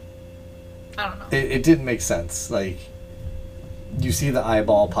 I don't know. It didn't make sense. Like, you see the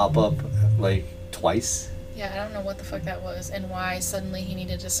eyeball pop up like twice. Yeah, I don't know what the fuck that was and why suddenly he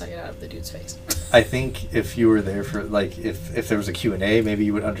needed to suck it out of the dude's face. I think if you were there for, like, if there was a Q&A, maybe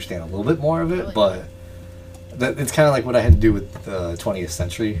you would understand a little bit more of it, but it's kind of like what I had to do with the 20th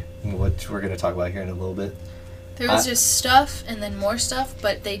century, which we're going to talk about here in a little bit. There was just stuff and then more stuff,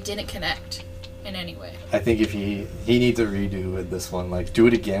 but they didn't connect in any way. I think if he needs a redo with this one, like, do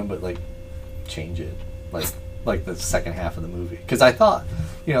it again, but, like, change it. Like the second half of the movie. Because I thought,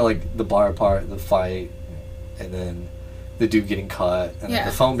 like, the bar part, the fight, and then the dude getting cut, and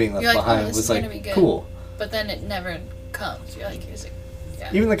the phone being left behind was like cool. But then it never comes. You're like, is it? Yeah.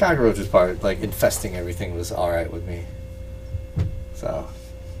 Even the cockroaches part, like infesting everything, was all right with me. So,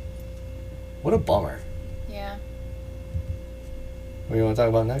 what a bummer. Yeah. What do you want to talk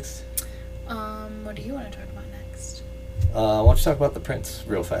about next? What do you want to talk about next? Why don't you talk about The Prince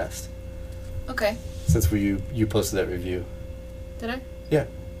real fast? Okay. Since you posted that review. Did I? Yeah.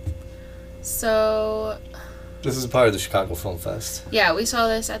 So. This is part of the Chicago Film Fest. Yeah, we saw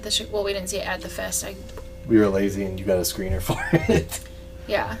this at we didn't see it at the fest. We were lazy and you got a screener for it.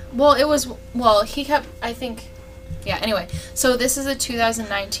 Yeah. He kept, I think, yeah, anyway. So this is a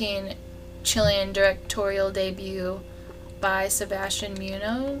 2019 Chilean directorial debut by Sebastian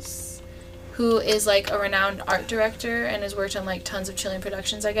Munoz, who is, like, a renowned art director and has worked on, like, tons of Chilean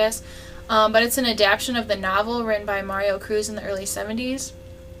productions, I guess. But it's an adaptation of the novel written by Mario Cruz in the early 70s.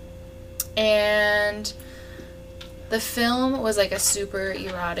 And the film was like a super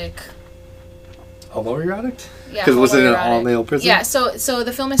erotic. Homoerotic? Yeah. Because was it an all-male prison? Yeah. So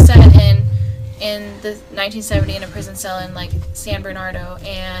the film is set in the 1970 in a prison cell in like San Bernardo,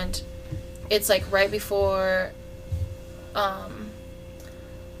 and it's like right before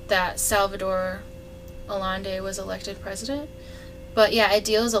that Salvador Allende was elected president. But yeah, it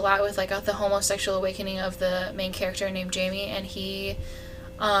deals a lot with like the homosexual awakening of the main character named Jamie, and he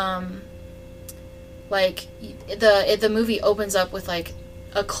like the movie opens up with like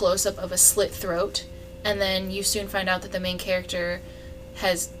a close-up of a slit throat, and then you soon find out that the main character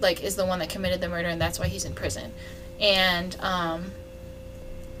is the one that committed the murder, and that's why he's in prison. And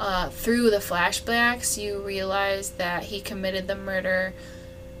through the flashbacks you realize that he committed the murder.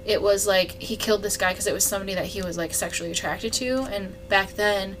 It was like he killed this guy because it was somebody that he was like sexually attracted to, and back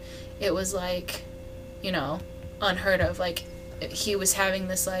then it was like, unheard of. Like he was having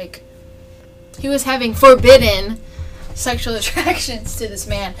forbidden sexual attractions to this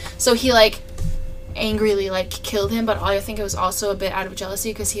man. So he like angrily like killed him, but I think it was also a bit out of jealousy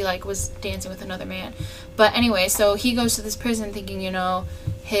because he like was dancing with another man. But anyway, so he goes to this prison thinking,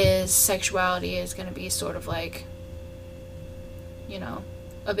 his sexuality is going to be sort of like,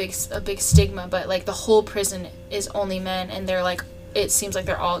 a big stigma, but like the whole prison is only men, and they're like, it seems like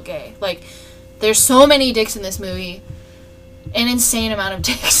they're all gay. Like there's so many dicks in this movie. An insane amount of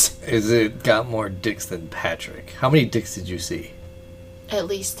dicks. Is it got more dicks than Patrick? How many dicks did you see? At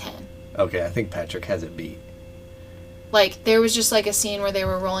least 10. Okay, I think Patrick has it beat. Like, there was just like a scene where they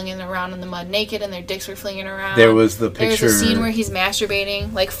were rolling around in the mud naked and their dicks were flinging around. There was the picture. There's a scene where he's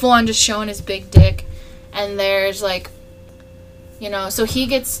masturbating, like full on just showing his big dick. And there's like, so he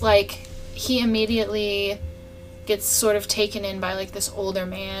gets like, he immediately gets sort of taken in by like this older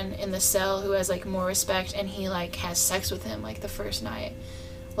man in the cell who has like more respect, and he like has sex with him like the first night,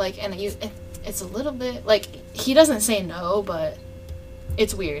 like, and it's a little bit like he doesn't say no, but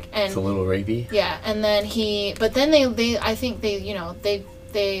it's weird and it's a little rapey. Yeah, and then they I think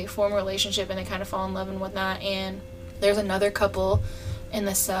they form a relationship and they kind of fall in love and whatnot, and there's another couple in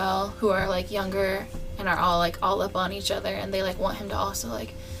the cell who are like younger and are all up on each other, and they like want him to also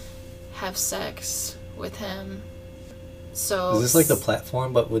like have sex with him. So is this like The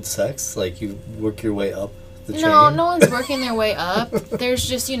Platform but with sex? Like you work your way up the No, chain? no one's working their way up. There's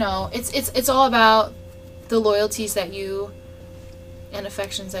just, it's all about the loyalties that you and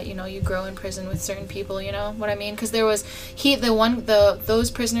affections that you grow in prison with certain people. You know what I mean? Because there was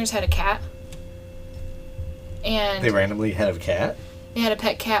those prisoners had a cat, and They randomly had a cat? they had a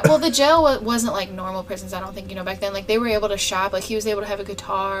pet cat. Well, the jail wasn't like normal prisons. I don't think back then. Like they were able to shop. Like he was able to have a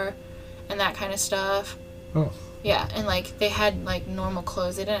guitar, and that kind of stuff. Oh. Yeah, and like they had like normal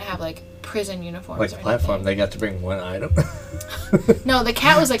clothes. They didn't have like prison uniforms. Like the or platform, anything. they got to bring one item. No, the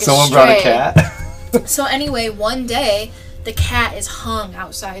cat was like Someone a stray. brought a cat? So anyway, one day the cat is hung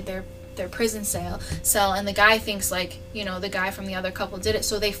outside their prison cell, and the guy thinks like the guy from the other couple did it.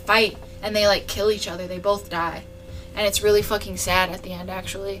 So they fight and they like kill each other. They both die, and it's really fucking sad at the end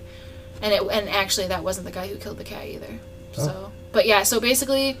actually. And actually that wasn't the guy who killed the cat either. So, but yeah, so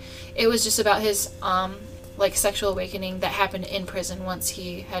basically it was just about his like sexual awakening that happened in prison once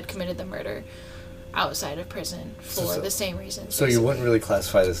he had committed the murder outside of prison for the same reasons. So you wouldn't really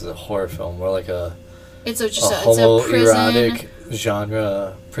classify this as a horror film, more like a it's a prison. homoerotic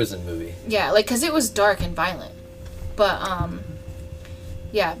genre prison movie. Yeah, like because it was dark and violent, but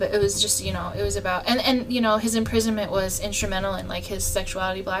yeah, but it was just it was about and his imprisonment was instrumental in like his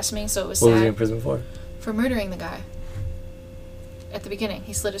sexuality blasphemy. So it was What sad was he in prison for? for murdering the guy. At the beginning,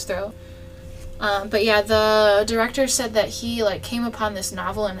 he slit his throat. But yeah, the director said that he like came upon this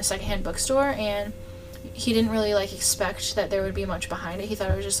novel in a secondhand bookstore, and he didn't really like expect that there would be much behind it. He thought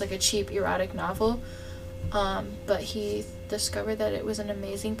it was just like a cheap erotic novel. But he discovered that it was an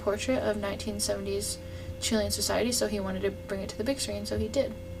amazing portrait of 1970s Chilean society, so he wanted to bring it to the big screen, so he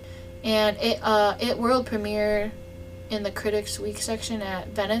did. And it world premiered in the Critics Week section at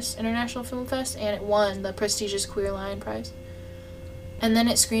Venice International Film Fest, and it won the prestigious Queer Lion Prize. And then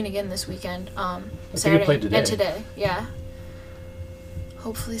it screened again this weekend, Saturday played today. and today. Yeah.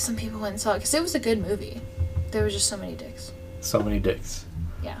 Hopefully some people went and saw it, because it was a good movie. There were just so many dicks. So many dicks.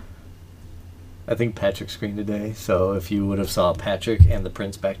 Yeah. I think Patrick screened today, so if you would have saw Patrick and the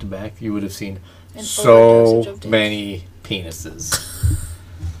Prince back to back, you would have seen An so overdosage of dicks. many penises.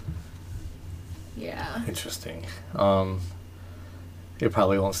 Yeah. Interesting. It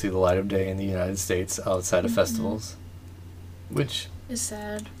probably won't see the light of day in the United States outside of festivals, which, It's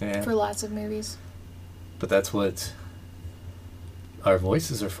sad yeah, for lots of movies. but that's what our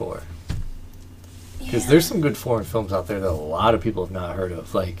voices are for. Because Yeah. there's some good foreign films out there that a lot of people have not heard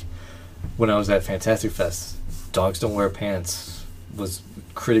of. Like, when I was at Fantastic Fest, Dogs Don't Wear Pants was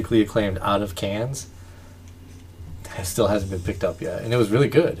critically acclaimed out of Cannes. It still hasn't been picked up yet. And it was really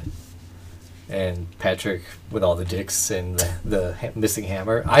good. And Patrick, with all the dicks and the missing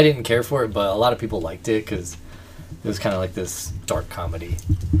hammer, I didn't care for it, but a lot of people liked it because it was kind of like this dark comedy.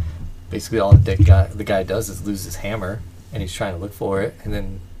 Basically, all the guy does is lose his hammer, and he's trying to look for it, and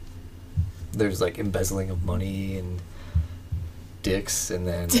then there's like embezzling of money and dicks, and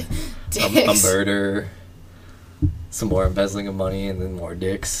then a Dicks. murder, some more embezzling of money, and then more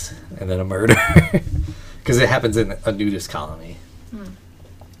dicks, and then a murder, because it happens in a nudist colony.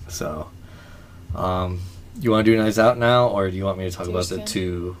 So, you want to do Knives Out now, or do you want me to talk Do about your the skin.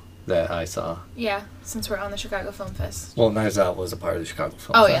 two that I saw? Yeah, since we're on the Chicago Film Fest. Well, Knives Out was a part of the Chicago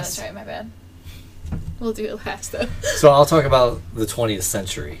Film Oh, Fest. yeah, that's right. My bad. We'll do it last, though. So I'll talk about the 20th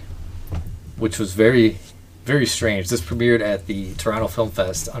Century, which was very, very strange. This premiered at the Toronto Film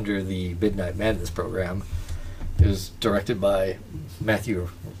Fest under the Midnight Madness program. It was directed by Matthew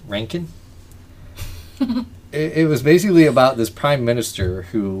Rankin. It was basically about this prime minister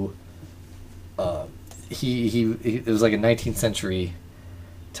who, it was like a 19th century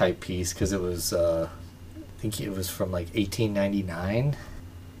type piece, because it was, I think it was from like 1899.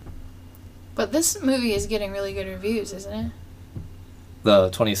 But this movie is getting really good reviews, isn't it? The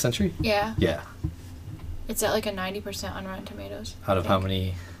 20th Century? Yeah. Yeah. It's at like a 90% on Rotten Tomatoes. Out of how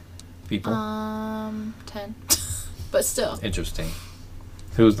many people? 10. But still. Interesting.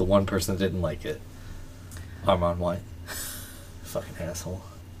 Who was the one person that didn't like it? Armand White. Fucking asshole.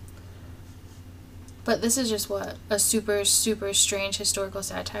 But this is just what? A super, super strange historical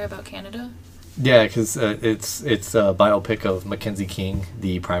satire about Canada? Yeah, because it's a biopic of Mackenzie King,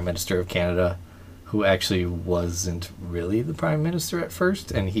 the Prime Minister of Canada, who actually wasn't really the Prime Minister at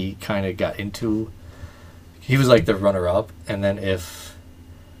first, and he kind of got into... He was like the runner-up, and then if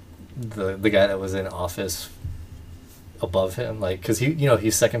the guy that was in office above him, like, because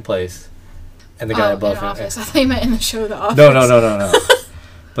he's second place, and the guy above in him... Office. I thought you meant in the show The Office. No.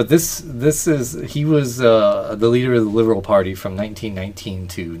 But he was the leader of the Liberal Party from 1919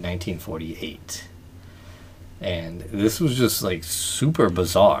 to 1948. And this was just like super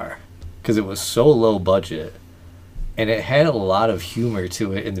bizarre because it was so low budget, and it had a lot of humor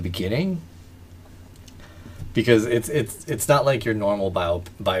to it in the beginning. because it's not like your normal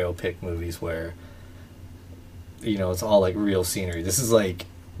biopic movies where, you know, it's all like real scenery. This is like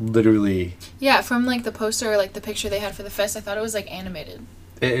literally. Yeah, from like the poster or like the picture they had for the fest, I thought it was like animated.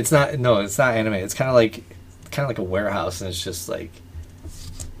 It's not. No, it's not animated. It's kind of like a warehouse, and it's just like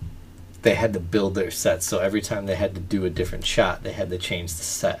they had to build their sets. So every time they had to do a different shot, they had to change the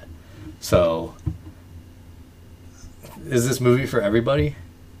set. So, is this movie for everybody?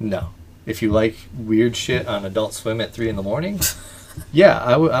 No. If you like weird shit on Adult Swim at 3 a.m, yeah,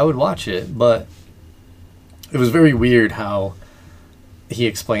 I would watch it. But it was very weird how he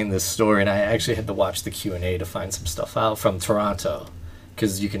explained this story, and I actually had to watch the Q&A to find some stuff out from Toronto,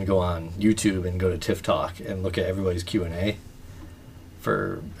 because you can go on YouTube and go to TIFF Talk and look at everybody's Q&A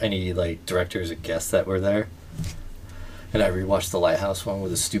for any like directors and guests that were there. And I rewatched the Lighthouse one where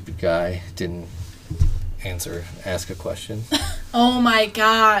the stupid guy didn't ask a question. Oh my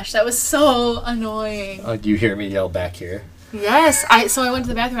gosh, that was so annoying. Do you hear me yell back here? Yes, so I went to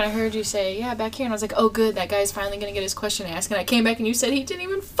the bathroom and I heard you say, yeah, back here, and I was like, oh good, that guy's finally gonna get his question asked. And I came back and you said he didn't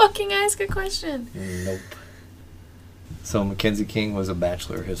even fucking ask a question. Nope. So Mackenzie King was a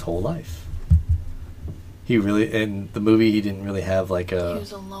bachelor his whole life. He really, in the movie, he didn't really have like a... He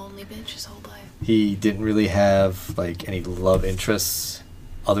was a lonely bitch his whole life. He didn't really have like any love interests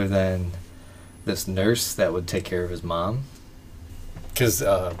other than this nurse that would take care of his mom. Because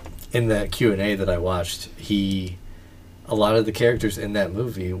in that Q&A that I watched, a lot of the characters in that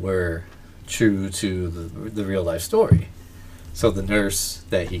movie were true to the real life story. So the nurse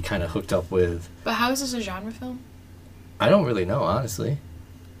that he kind of hooked up with... But how is this a genre film? I don't really know, honestly.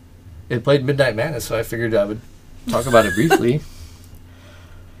 It played Midnight Madness, so I figured I would talk about it briefly.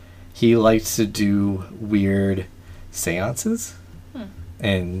 He likes to do weird seances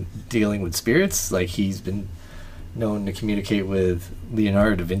and dealing with spirits. Like, he's been known to communicate with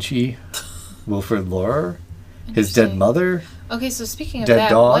Leonardo da Vinci, Wilfrid Laurier, his dead mother. Okay, so speaking of dead that,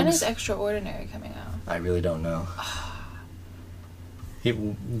 dogs. when is Extraordinary coming out? I really don't know.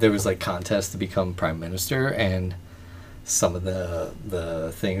 There was like contests to become prime minister, and some of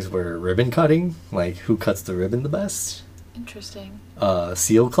the things were ribbon cutting, like who cuts the ribbon the best. Interesting.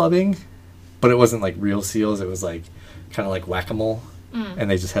 Seal clubbing, but it wasn't like real seals. It was like kind of like whack-a-mole, and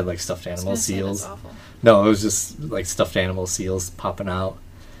they just had like stuffed animal seals. That's awful. No, it was just like stuffed animal seals popping out.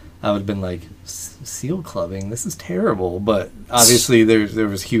 I would have been like, seal clubbing, this is terrible. But obviously there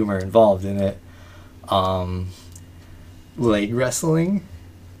was humor involved in it. Leg wrestling.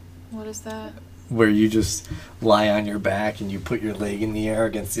 What is that? Where you just lie on your back and you put your leg in the air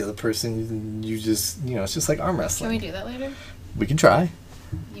against the other person, and you just, it's just like arm wrestling. Can we do that later? We can try.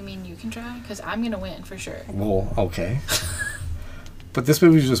 You mean you can try? Because I'm going to win for sure. Well, okay. But this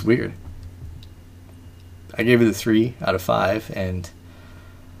movie was just weird. I gave it a 3 out of 5, and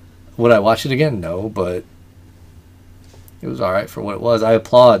would I watch it again? No, but it was alright for what it was. I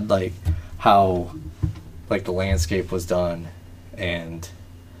applaud, like, how, like, the landscape was done, and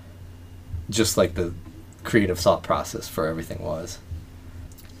just, like, the creative thought process for everything was.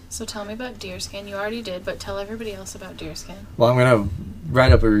 So tell me about Deerskin. You already did, but tell everybody else about Deerskin. Well, I'm going to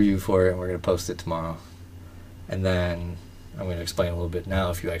write up a review for it, and we're going to post it tomorrow. And then I'm going to explain a little bit now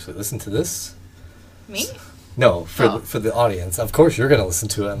if you actually listen to this. Me? No, for the audience. Of course you're going to listen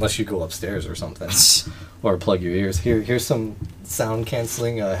to it unless you go upstairs or something. Or plug your ears. Here's some sound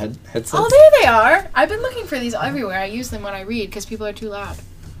canceling headsets. Oh, there they are. I've been looking for these everywhere. I use them when I read because people are too loud.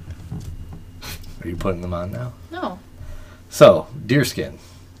 Are you putting them on now? No. So, Deerskin.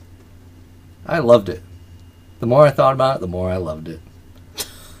 I loved it. The more I thought about it, the more I loved it.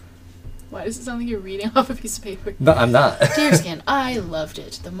 Why does it sound like you're reading off a piece of paper? No, I'm not. Deerskin, I loved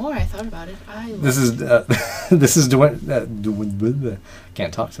it. The more I thought about it, I loved it. This is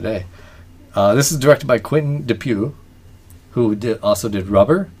can't talk today. This is directed by Quentin Dupieux, who also did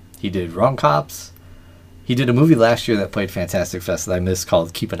Rubber. He did Rom Cops. He did a movie last year that played Fantastic Fest that I missed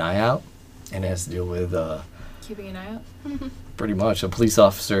called Keep an Eye Out, and it has to deal with keeping an eye out. Pretty much a police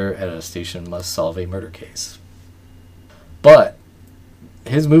officer at a station must solve a murder case. But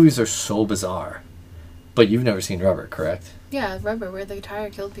his movies are so bizarre. But you've never seen Rubber, correct? Yeah, Rubber, where the tire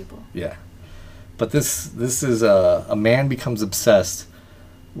killed people. Yeah. But this is a man becomes obsessed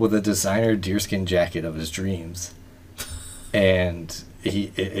with a designer deerskin jacket of his dreams. And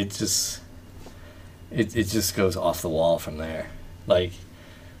it just goes off the wall from there. Like,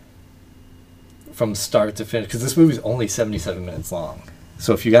 from start to finish, because this movie's only 77 minutes long.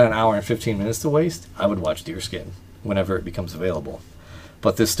 So if you got an hour and 15 minutes to waste, I would watch Deerskin whenever it becomes available.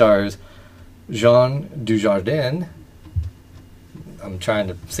 But this stars Jean Dujardin. I'm trying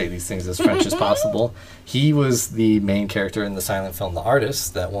to say these things as French as possible. He was the main character in the silent film The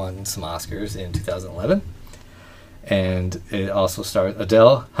Artist that won some Oscars in 2011. And it also stars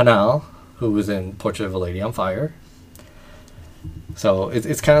Adele Hanal, who was in Portrait of a Lady on Fire. So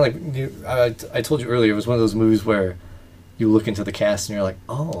it's kind of like, I told you earlier, it was one of those movies where you look into the cast and you're like,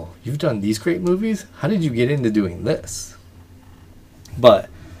 oh, you've done these great movies? How did you get into doing this? But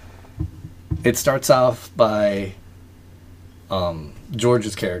it starts off by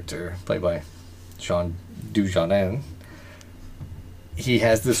George's character, played by Jean Dujardin. He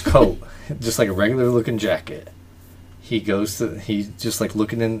has this coat, just like a regular looking jacket. He's just like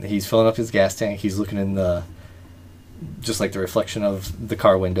he's filling up his gas tank. He's looking in just like the reflection of the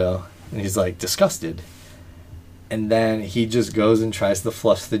car window, and he's like disgusted. And then he just goes and tries to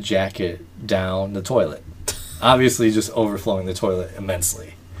flush the jacket down the toilet, obviously just overflowing the toilet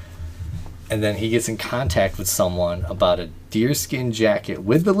immensely. And then he gets in contact with someone about a deerskin jacket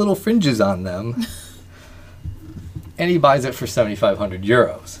with the little fringes on them, and he buys it for 7,500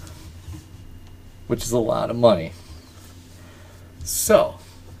 euros, which is a lot of money. So,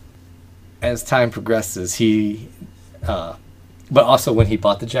 as time progresses, but also when he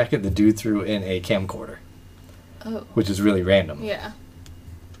bought the jacket, the dude threw in a camcorder. Oh. Which is really random. Yeah.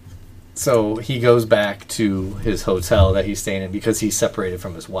 So he goes back to his hotel that he's staying in because he's separated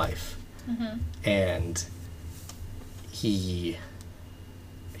from his wife. Mm-hmm. And he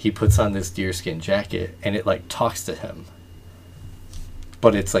puts on this deerskin jacket, and it like talks to him.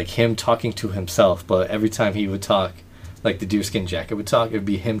 But it's like him talking to himself, but every time he would talk, like the deerskin jacket would talk, it would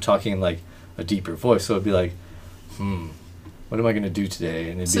be him talking in like a deeper voice. So it'd be like, what am I going to do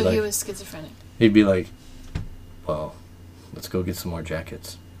today? And it'd be like, he was schizophrenic. He'd be like, well, let's go get some more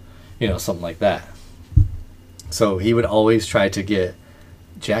jackets. Something like that. So he would always try to get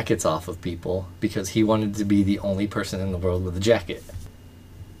jackets off of people because he wanted to be the only person in the world with a jacket.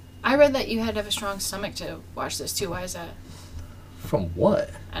 I read that you had to have a strong stomach to watch this too. Why is that? From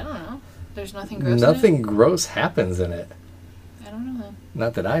what? I don't know. There's nothing gross Nothing in it? gross happens in it. I don't know.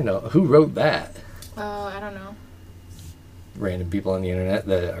 Not that I know. Who wrote that? I don't know. Random people on the internet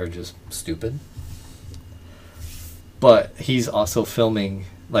that are just stupid. But he's also filming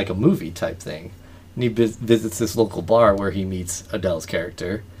like a movie type thing. And he visits this local bar where he meets Adele's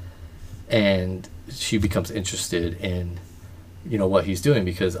character. And she becomes interested in, what he's doing.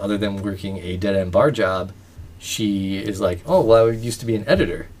 Because other than working a dead-end bar job, she is like, oh, well, I used to be an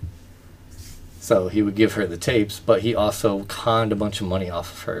editor. So he would give her the tapes, but he also conned a bunch of money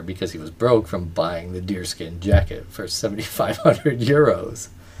off of her because he was broke from buying the deerskin jacket for 7,500 euros.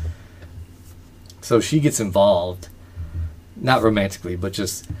 So she gets involved, not romantically, but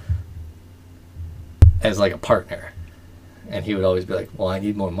just as like a partner. And he would always be like, well, I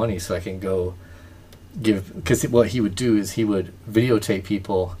need more money so I can go give... Because what he would do is he would videotape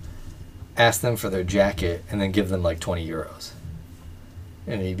people, ask them for their jacket, and then give them like 20 euros.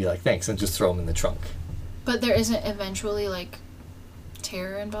 And he'd be like, thanks, and just throw them in the trunk. But there isn't eventually, like,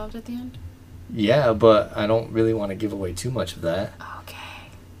 terror involved at the end? Yeah, but I don't really want to give away too much of that.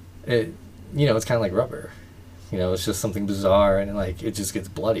 Okay. It's kind of like rubber. It's just something bizarre, and like it just gets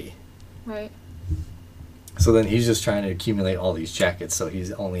bloody. Right. So then he's just trying to accumulate all these jackets, so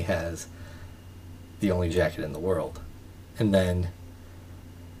he only has the only jacket in the world. And then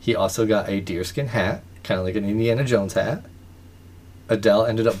he also got a deerskin hat, kind of like an Indiana Jones hat. Adele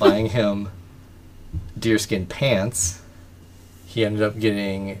ended up buying him deerskin pants. He ended up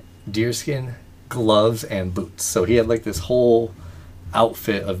getting deerskin gloves and boots. So he had like this whole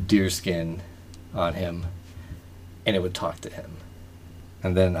outfit of deerskin on him, and it would talk to him.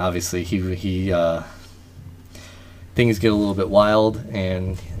 And then obviously he things get a little bit wild,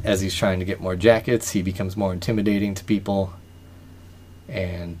 and as he's trying to get more jackets, he becomes more intimidating to people,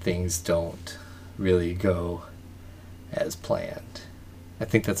 and things don't really go as planned. I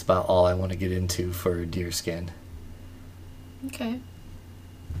think that's about all I want to get into for deerskin. Okay.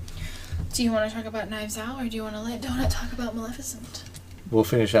 Do you want to talk about Knives Out, or do you want to let Donut talk about Maleficent? We'll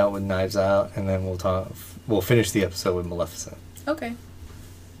finish out with Knives Out, and then we'll finish the episode with Maleficent. Okay.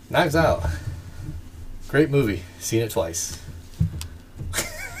 Knives Out. Great movie. Seen it twice.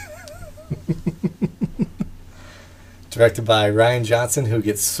 Directed by Rian Johnson, who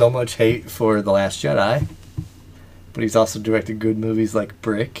gets so much hate for The Last Jedi. But he's also directed good movies like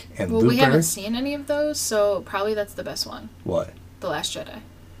Brick and Looper. We haven't seen any of those, so probably that's the best one. What? The Last Jedi.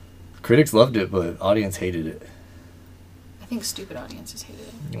 Critics loved it, but audience hated it. I think stupid audiences hated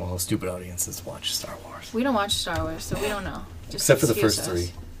it. Well, stupid audiences watch Star Wars. We don't watch Star Wars, so we don't know. Just Except for the excuse first us.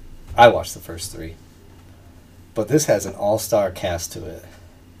 3. I watched the first 3. But this has an all-star cast to it.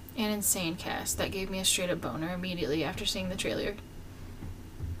 An insane cast that gave me a straight up boner immediately after seeing the trailer.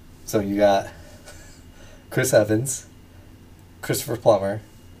 So you got Chris Evans, Christopher Plummer,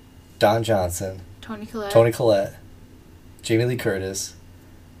 Don Johnson, Toni Collette, Toni Collette, Jamie Lee Curtis,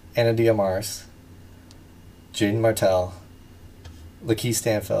 Anna Diarmas, Jaden Martell, Lakeith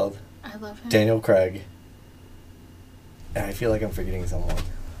Stanfield, I love him. Daniel Craig, and I feel like I'm forgetting someone.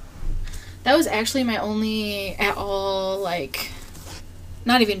 That was actually my only at all, like,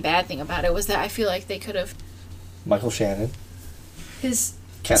 not even bad thing about it was that I feel like they could have, Michael Shannon, his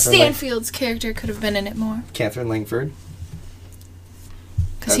Catherine Stanfield's character could have been in it more. Catherine Langford.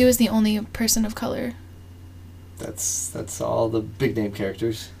 Because he was the only person of color. That's all the big name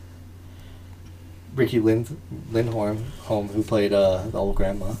characters. Ricky Lindholm, who played the old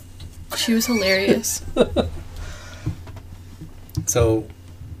grandma. She was hilarious. So,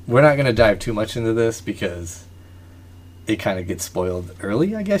 we're not going to dive too much into this because it kind of gets spoiled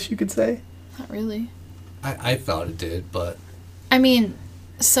early, I guess you could say. Not really. I thought it did, but... I mean,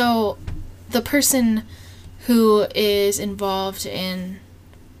 so the person who is involved in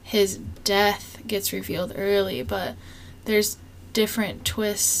his death gets revealed early, but there's different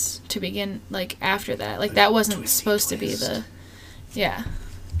twists to begin, like, after that. Like, that wasn't supposed to be the... Yeah.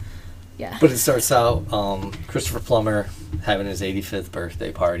 Yeah. But it starts out, Christopher Plummer having his 85th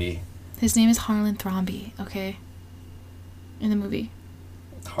birthday party. His name is Harlan Thrombey, okay? In the movie.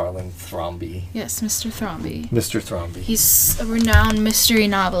 Harlan Thrombey. Yes, Mr. Thrombey. Mr. Thrombey. He's a renowned mystery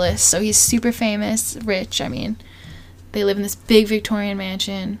novelist, so he's super famous, rich. I mean, they live in this big Victorian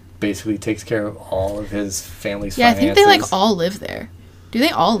mansion. Basically takes care of all of his family's Yeah, finances. I think they, like, all live there. Do they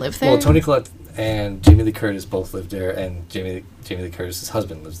all live there? Well, Toni Collette and Jamie Lee Curtis both live there, and Jamie Lee Curtis'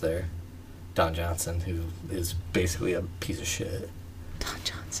 husband lives there. Don Johnson, who is basically a piece of shit. Don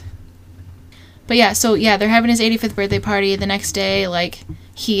Johnson. But yeah, so yeah, they're having his 85th birthday party. The next day, like,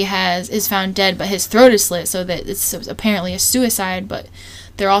 he is found dead, but his throat is slit, so that it's apparently a suicide, but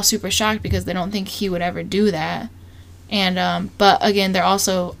they're all super shocked because they don't think he would ever do that. And, but again, they're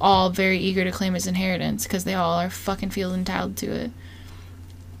also all very eager to claim his inheritance because they all are fucking feel entitled to it.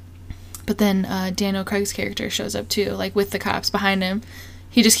 But then Daniel Craig's character shows up too, like, with the cops behind him.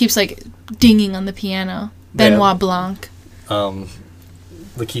 He just keeps, like, dinging on the piano. Benoit Blanc.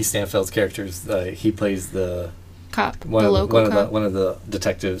 Lakeith Stanfield's characters, he plays the Cop. one of the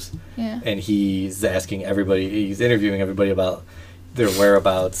detectives. Yeah. And he's asking everybody, he's interviewing everybody about their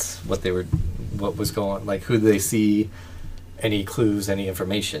whereabouts, what was going, like, who they see, any clues, any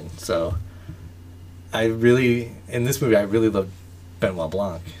information. So, in this movie, I really loved Benoit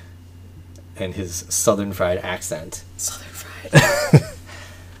Blanc and his Southern fried accent. Southern fried.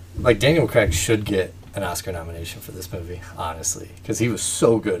 Like, Daniel Craig should get an Oscar nomination for this movie, honestly, because he was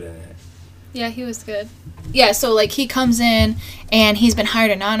so good in it. Yeah, he was good. Yeah, so, like, he comes in, and he's been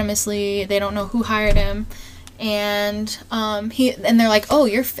hired anonymously. They don't know who hired him. And they're like, oh,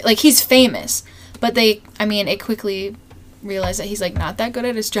 like, he's famous. But it quickly realized that he's, like, not that good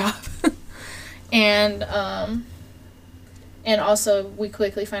at his job. And also, we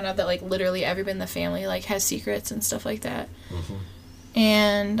quickly find out that, like, literally everybody in the family, like, has secrets and stuff like that. Mm-hmm.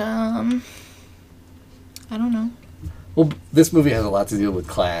 And, I don't know. Well, this movie has a lot to deal with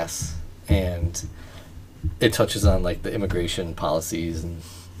class, and it touches on, like, the immigration policies, and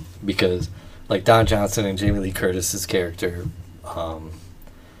because, like, Don Johnson and Jamie Lee Curtis's character, I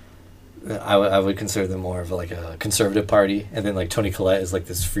would consider them more of, like, a conservative party, and then, like, Toni Collette is, like,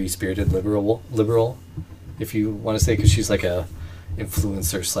 this free-spirited liberal, if you want to say, because she's, like, a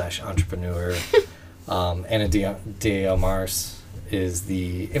influencer / entrepreneur. Anna Diarmas is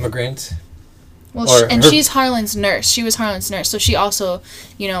the immigrant. Well, she's Harlan's nurse. She was Harlan's nurse, so she also,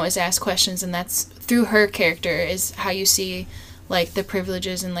 is asked questions, and that's through her character is how you see, like, the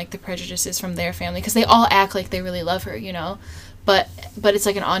privileges and, like, the prejudices from their family, because they all act like they really love her, but it's,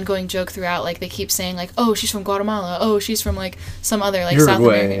 like, an ongoing joke throughout. Like, they keep saying, like, oh, she's from Guatemala, oh, she's from, like, some other, like, Uruguay. South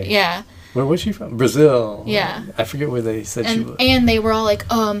America. Yeah. Where was she from? Brazil. Yeah. I forget where they said she was. And they were all like,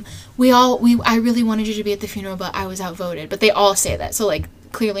 I really wanted you to be at the funeral, but I was outvoted. But they all say that, so, like,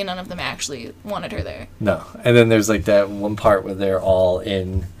 clearly none of them actually wanted her there. No. And then there's, like, that one part where they're all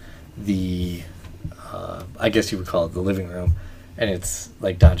in the, I guess you would call it the living room, and it's,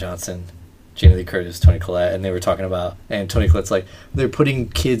 like, Don Johnson, Jamie Lee Curtis, Toni Collette, and they were talking about, and Toni Collette's like, they're putting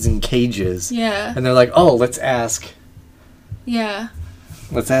kids in cages. Yeah. And they're like, oh, let's ask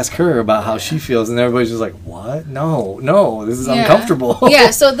her about how she feels, and everybody's just like, what? No, this is uncomfortable.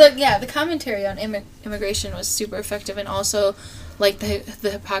 Yeah, so the commentary on immigration was super effective, and also, like, the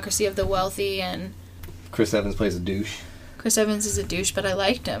hypocrisy of the wealthy, and Chris Evans plays a douche. Chris Evans is a douche, but I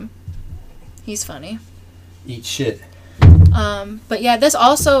liked him. He's funny. Eat shit. But yeah, this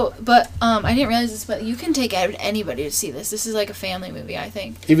also, I didn't realize this, but you can take anybody to see this. This is like a family movie, I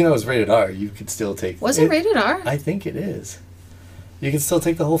think. Even though it was rated R, you could still take... Was it rated R? I think it is. You can still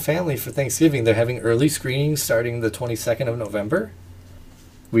take the whole family for Thanksgiving. They're having early screenings starting the 22nd of November.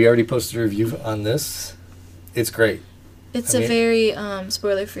 We already posted a review on this. It's great. It's a very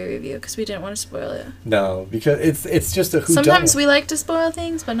spoiler-free review because we didn't want to spoil it. No, because it's just a whodunit. Sometimes we like to spoil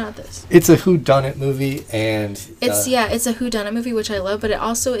things, but not this. It's a whodunit movie, and It's a whodunit movie, which I love, but it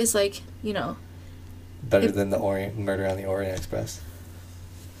also is like, you know, better than the Murder on the Orient Express.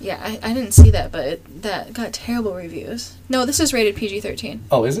 Yeah, I didn't see that, but that got terrible reviews. No, this is rated PG-13.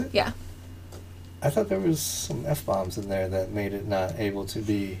 Oh, is it? Yeah. I thought there was some F-bombs in there that made it not able to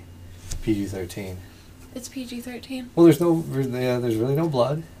be PG-13. It's PG-13. Well, there's really no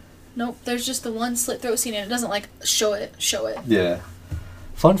blood. Nope, there's just the one slit throat scene, and it doesn't, like, show it. Yeah.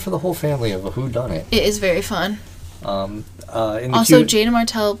 Fun for the whole family of a whodunit. It is very fun. In the Also, Jada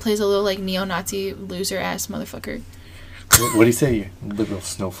Martell plays a little, like, neo-Nazi loser-ass motherfucker. What do you say? You liberal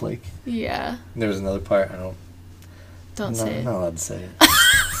snowflake? Yeah. There was another part. Don't say it. I'm not allowed to say it.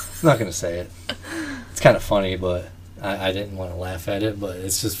 I'm not going to say it. It's kind of funny, but I didn't want to laugh at it. But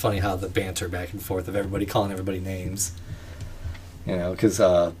it's just funny how the banter back and forth of everybody calling everybody names. You know, because,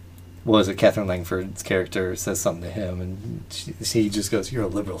 what was it? Catherine Langford's character says something to him, and she just goes, "You're a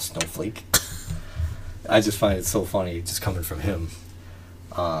liberal snowflake." I just find it so funny just coming from him.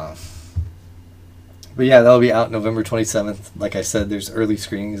 But yeah, that'll be out November 27th. Like I said, there's early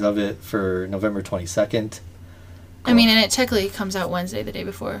screenings of it for November 22nd. I mean, and it technically comes out Wednesday, the day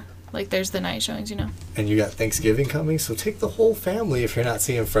before. Like, there's the night showings, you know. And you got Thanksgiving coming, so take the whole family if you're not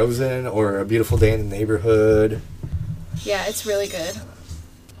seeing Frozen or A Beautiful Day in the Neighborhood. Yeah, it's really good.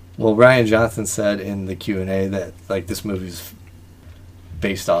 Well, Ryan Johnson said in the Q&A that, like, this movie's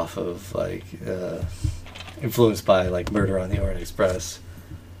based off of, like, influenced by, like, Murder on the Orient Express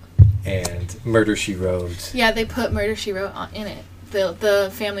and Murder, She Wrote. Yeah, they put Murder, She Wrote in it. The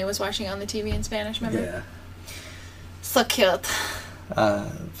family was watching it on the TV in Spanish, remember? Yeah. So cute.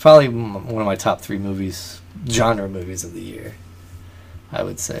 Probably one of my top 3 movies, genre movies of the year, I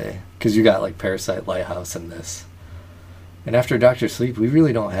would say. Because you got, like, Parasite, Lighthouse, and this. And after Dr. Sleep, we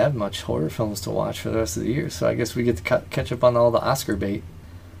really don't have much horror films to watch for the rest of the year, so I guess we get to catch up on all the Oscar bait.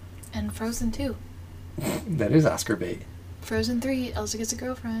 And Frozen 2. That is Oscar bait. Frozen 3, Elsa Gets a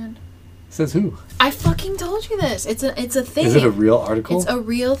Girlfriend. Says who? I fucking told you this. It's a thing. Is it a real article? It's a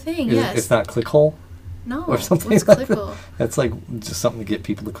real thing, yes. It's not Clickhole? No. Or something What's like Clickhole? that? That's like just something to get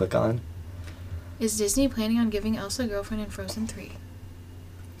people to click on. Is Disney planning on giving Elsa a girlfriend in Frozen 3?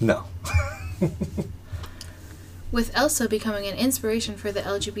 No. With Elsa becoming an inspiration for the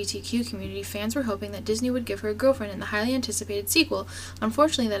LGBTQ community, fans were hoping that Disney would give her a girlfriend in the highly anticipated sequel.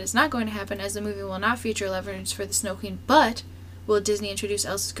 Unfortunately, that is not going to happen, as the movie will not feature love interest for the Snow Queen, but will Disney introduce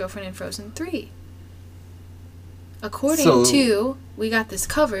Elsa's girlfriend in Frozen 3? According to We Got This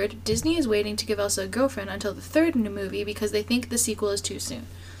Covered, Disney is waiting to give Elsa a girlfriend until the third new movie because they think the sequel is too soon.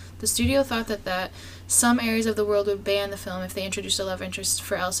 The studio thought that some areas of the world would ban the film if they introduced a love interest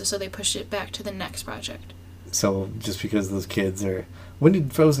for Elsa, so they pushed it back to the next project. So just because those kids are... When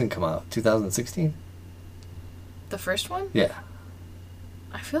did Frozen come out? 2016? The first one? Yeah.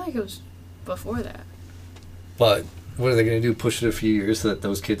 I feel like it was before that. But what are they going to do? Push it a few years so that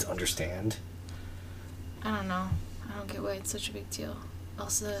those kids understand? I don't know. I don't get why it's such a big deal.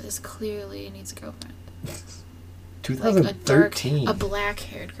 Elsa is clearly needs a girlfriend. 2013. Like a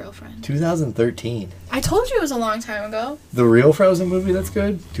black-haired girlfriend. 2013. I told you it was a long time ago. The real Frozen movie that's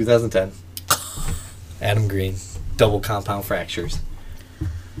good? 2010. Adam Green. Double compound fractures.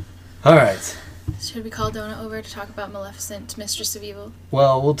 Alright. Should we call Donna over to talk about Maleficent, Mistress of Evil?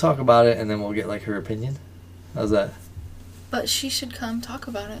 Well, we'll talk about it and then we'll get like her opinion. How's that? But she should come talk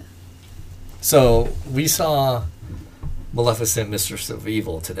about it. So, we saw Maleficent, Mistress of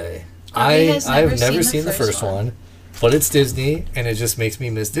Evil today. I've never seen the first one, but it's Disney and it just makes me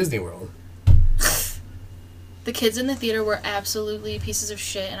miss Disney World. The kids in the theater were absolutely pieces of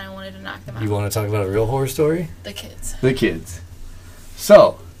shit, and I wanted to knock them out. You want to talk about a real horror story? The kids. The kids.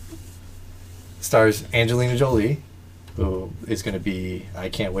 So, stars Angelina Jolie, who is going to be... I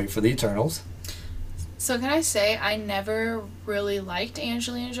can't wait for the Eternals. So can I say, I never really liked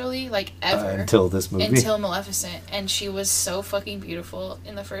Angelina Jolie, like, ever. Until this movie. Until Maleficent. And she was so fucking beautiful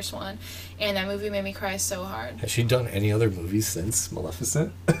in the first one. And that movie made me cry so hard. Has she done any other movies since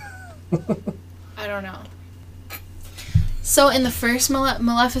Maleficent? I don't know. So in the first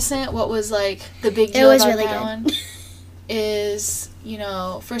Maleficent, what was, like, the big deal about really that good. one is, you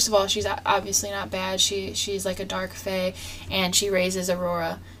know, first of all, she's obviously not bad. She's like a dark fae, and she raises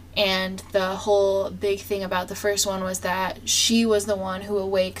Aurora. And the whole big thing about the first one was that she was the one who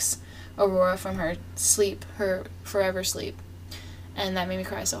awakes Aurora from her sleep, her forever sleep. And that made me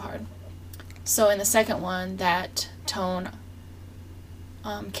cry so hard. So in the second one, that tone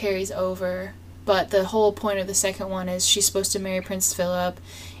carries over. But the whole point of the second one is she's supposed to marry Prince Philip,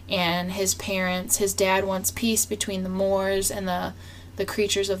 and his dad wants peace between the Moors and the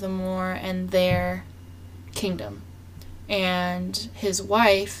creatures of the Moor and their kingdom. And his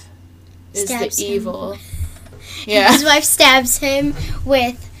wife is Stabs the him. evil. Yeah. His wife stabs him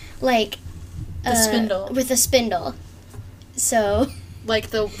with, like... The spindle. With a spindle. So...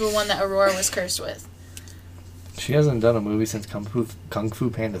 Like the one that Aurora was cursed with. She hasn't done a movie since Kung Fu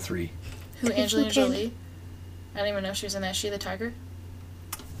Panda 3. Who, Angelina Panda. Jolie? I don't even know if she was in that. Is she the tiger?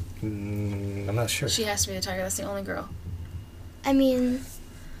 I'm not sure. She has to be the tiger. That's the only girl. I mean...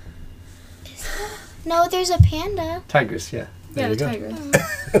 No, there's a panda. Tigress, yeah. Yeah, There the you go.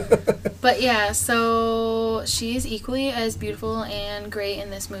 tiger. But yeah, so she's equally as beautiful and great in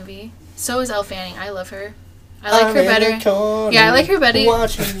this movie. So is Elle Fanning. I love her. I like her better. Yeah, I like her better.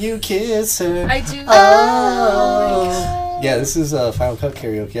 Watching you kiss her. I do. Oh. Yeah, this is Final Cut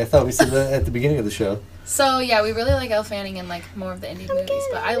Karaoke. I thought we said that at the beginning of the show. So yeah, we really like Elle Fanning in like more of the indie movies,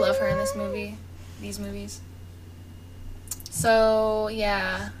 but I love her in this movie. These movies. So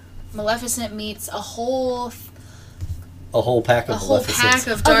yeah, Maleficent meets a whole pack of Maleficents.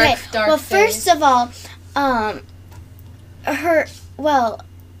 dark well, fays. first of all,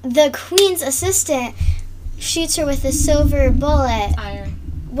 the queen's assistant shoots her with a silver bullet,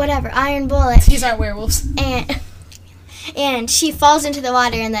 iron bullet, These aren't werewolves. and she falls into the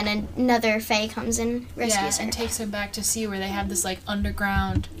water, and then another fae comes and rescues her. And takes her back to sea where they have this like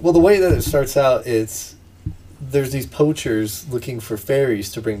underground. Well, the way that it starts out, there's these poachers looking for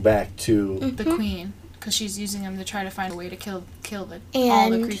fairies to bring back to... The queen, because she's using them to try to find a way to kill all the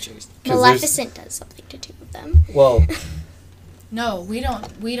And- creatures. Maleficent does something to two of them. Well, No, we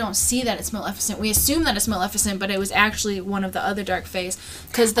don't see that it's Maleficent. We assume that it's Maleficent, but it was actually one of the other dark fays.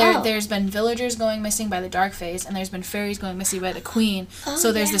 Because there's been villagers going missing by the dark fays, and there's been fairies going missing by the queen.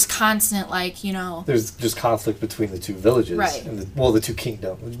 So there's this constant, like, there's just conflict between the two villages. Right. And the two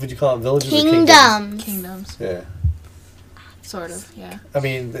kingdoms. Would you call it villages or Kingdoms. kingdoms. Yeah. Sort of, yeah. I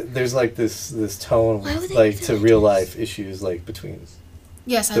mean, there's like this tone, Why would they like do to that? real life issues, like between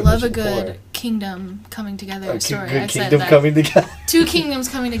Yes, I The love a original good core. kingdom coming together a story. good I said kingdom that. coming together. Two kingdoms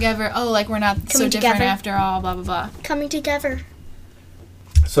coming together. Oh, like we're not so Coming different together. after all, blah, blah, blah. Coming together.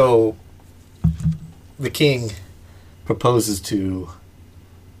 So, the king proposes to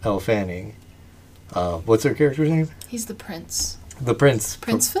Elle Fanning. What's her character's name? He's the prince. The prince.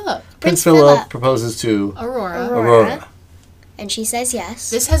 Prince Philip. Prince Prince Philip Philip. proposes to Aurora. Aurora. And she says yes.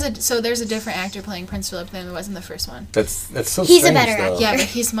 There's a different actor playing Prince Philip than there was in the first one. That's so He's a strange, better though. actor. Yeah, but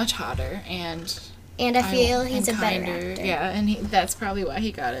he's much hotter and I feel he's a better kinder. actor. Yeah, and that's probably why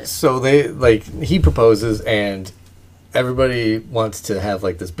he got it. So he proposes, and everybody wants to have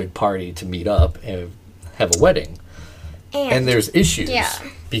like this big party to meet up and have a wedding. And there's issues. Yeah.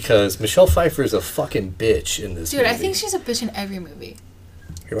 Because Michelle Pfeiffer is a fucking bitch in this Dude, movie. I think she's a bitch in every movie.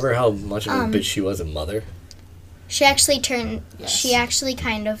 Remember how much of a bitch she was in Mother? She actually Yes. She actually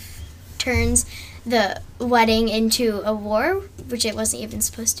kind of turns the wedding into a war, which it wasn't even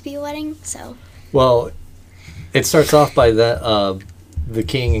supposed to be a wedding. So Well, it starts off by the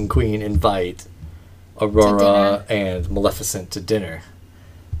king and queen invite Aurora and Maleficent to dinner,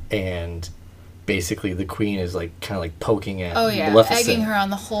 and basically the queen is like kind of like poking at Maleficent. egging her on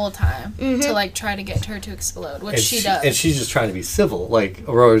the whole time to like try to get her to explode, which and she does. and she's just trying to be civil. Like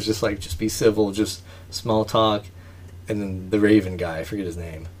Aurora's just like, just be civil, just small talk. And then the Raven guy, I forget his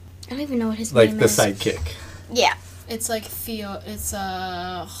name, I don't even know what his like name the is. sidekick. Yeah. It's like Theo. It's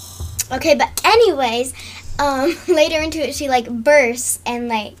Okay, but anyways, later into it, she like bursts and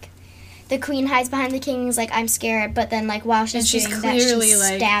like the queen hides behind the king and is like, I'm scared. But then like while she's she's doing that, she clearly,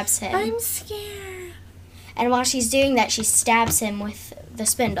 like, stabs him. I'm scared. And while she's doing that, she stabs him with the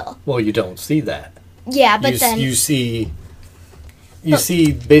spindle. Well, you don't see that. Yeah, but you, then you see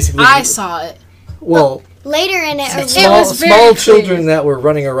basically. I saw it. Well, later in it, It small, was very small clear. children that were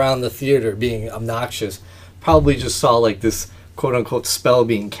running around the theater being obnoxious probably just saw like this quote unquote spell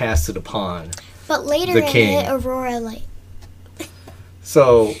being casted upon. but later the in king. it, Aurora like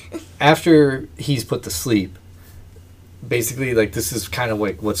So after he's put to sleep, basically like this is kind of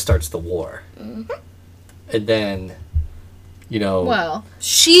like what starts the war. And then, Well,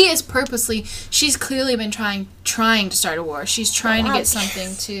 she's clearly been trying to start a war. She's trying to get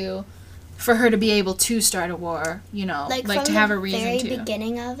something for her to be able to start a war, like like from to have the a reason very to.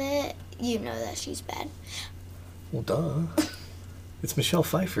 beginning of it, you know that she's bad. well, duh. It's Michelle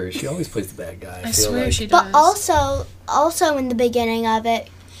Pfeiffer. She always plays the bad guy. I feel swear like. she does. But also in the beginning of it,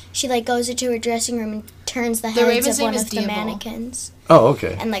 she like goes into her dressing room and turns the heads Raven's of one name of is the Diablo. mannequins, Oh,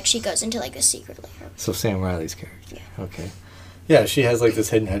 okay. and like she goes into like a secret lair. So Sam Riley's character. Okay. Yeah, she has like this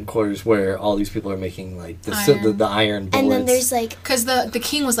hidden headquarters where all these people are making like the iron bullets. And then there's like Because the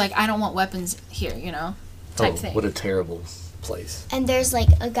king was like, I don't want weapons here, you know, type thing. What a terrible place. and there's like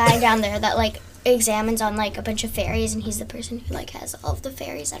a guy down there that like examines on like a bunch of fairies, and he's the person who like has all of the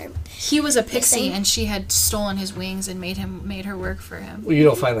fairies that are. He was a pixie, Missing. and she had stolen his wings and made her work for him. Well, you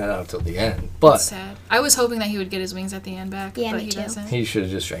don't find that out till the end, but It's sad. I was hoping that he would get his wings at the end back, Yeah, but me he too. doesn't. he should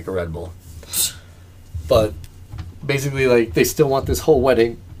have just drank a Red Bull. But basically, like, they still want this whole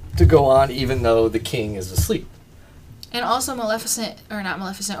wedding to go on, even though the king is asleep. And also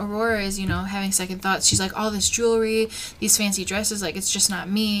Aurora is, you know, having second thoughts. She's like, all this jewelry, these fancy dresses, like, it's just not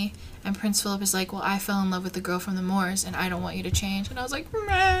me. And Prince Philip is like, well, I fell in love with the girl from the Moors, and I don't want you to change. And I was like,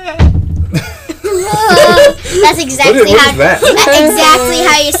 meh. That's exactly What is how that? exactly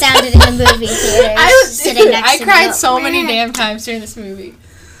how you sounded in the movie theater. I cried so many damn times during this movie.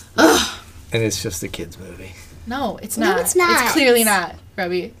 Ugh. And it's just a kid's movie. No, it's No, not. it's not. It's clearly not,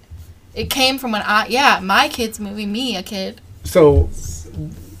 Robbie. It came from when my kid's movie, me, a kid. So,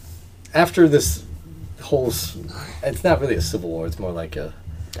 after this whole... It's not really a civil war, it's more like a...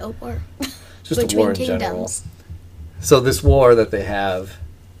 Oh, war. Just a Between war in kingdoms. general. So this war that they have,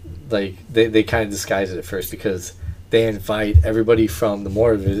 like, they kind of disguise it at first because they invite everybody from the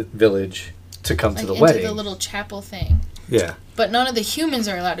Moor village to come to the into wedding. the little chapel thing. Yeah. But none of the humans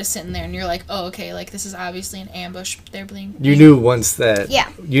are allowed to sit in there, and you're like, oh, okay, like, this is obviously an ambush. They're being... You knew once that... Yeah.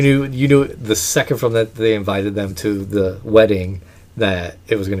 You knew the second from that they invited them to the wedding that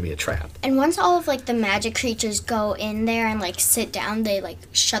it was going to be a trap. And once all of like the magic creatures go in there and like sit down, they like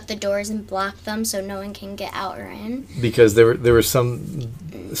shut the doors and block them so no one can get out or in. Because there were some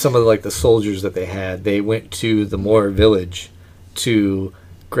of like the soldiers that they had, they went to the Moor village to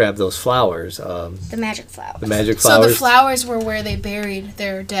grab those flowers. The magic flowers. The magic So flowers. the flowers were where they buried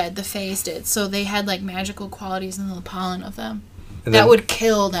their dead, the Faes did. So they had, like, magical qualities in the pollen of them. And that then- would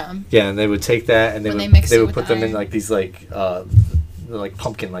kill them. Yeah, and they would take that and When they they mixed it would with put the them in iron. like these like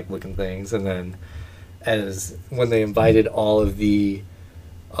pumpkin like looking things, and then as when they invited all of the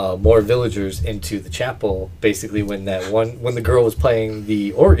more villagers into the chapel, basically when the girl was playing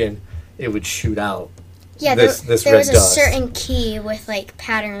the organ, it would shoot out. Yeah, this there red was a dust. certain key with like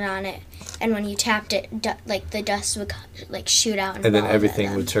pattern on it, and when you tapped it, like the dust would like shoot out And then involve everything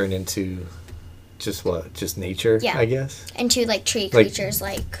them. would turn into just nature, Yeah. I guess. into like tree like, creatures,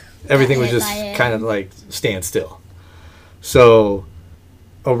 like Everything got would hit just by it. kind of like stand still. So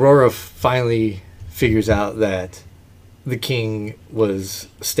Aurora finally figures out that the king was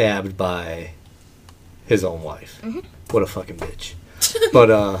stabbed by his own wife. Mm-hmm. What a fucking bitch. But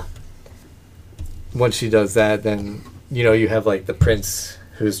once she does that, then you have like the prince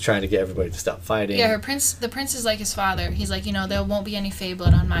who's trying to get everybody to stop fighting. Yeah, the prince is like his father. He's like, there won't be any Fae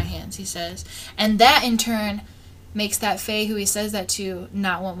blood on my hands, he says. And that, in turn, makes that Fae who he says that to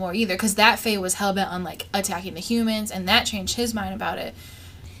not want more either. Because that Fae was hellbent on, like, attacking the humans, and that changed his mind about it.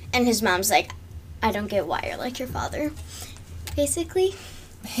 And his mom's like, I don't get why you're like your father, basically.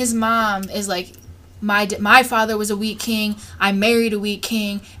 His mom is like, my father was a weak king, I married a weak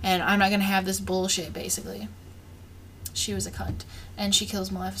king, and I'm not going to have this bullshit, basically. She was a cunt. And she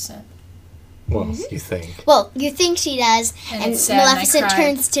kills Maleficent. Well, Mm-hmm. you think. Well, you think she does, And and it's sad, and I Maleficent cried.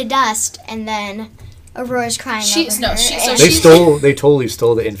 turns to dust, and then Aurora's crying over her. and- They totally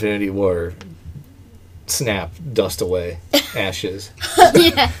stole the Infinity War. Snap, dust away, ashes.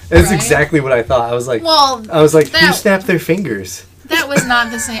 yeah. That's Right. exactly what I thought. I was like, Well, who that- snapped their fingers? that was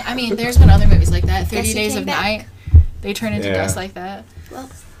not the same. I mean, there's been other movies like that. 30 Guess he Days came of back. Night. They turn into Yeah. dust like that. Well.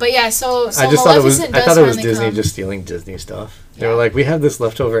 But yeah, so I just thought it was. Maleficent I does thought it was finally Disney come. just stealing Disney stuff. They Yeah. were like, we have this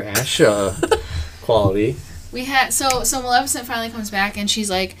leftover ash quality. We had so Maleficent finally comes back and she's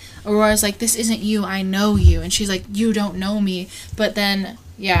like, Aurora's like, this isn't you, I know you, and she's like, you don't know me. But then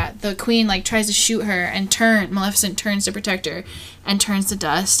the queen like tries to shoot her and Maleficent turns to protect her and turns to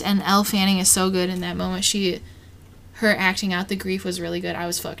dust. And Elle Fanning is so good in that moment. Her acting out the grief was really good. I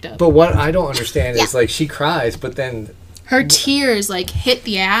was fucked up. But what I don't understand is Yeah. like she cries, but then Her tears like hit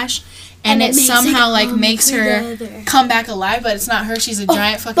the ash. And And it it makes it somehow like come makes her together. come back alive, but it's not her. She's a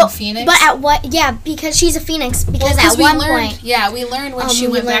giant fucking phoenix. But at what? Yeah, because she's a phoenix. Because Well, at we one learned, point, we learned when she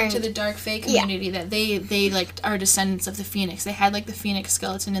we went back to learned- the Dark Fae community that they like are descendants of the Phoenix. They had like the Phoenix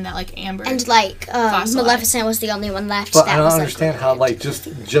skeleton in that like amber. and like Fossilized. Maleficent was the only one left. but that I don't was, like, understand how relieved.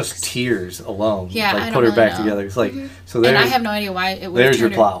 like just tears alone Yeah, like I put don't her really back know. together. It's like so and there. I have no idea why it would. There's your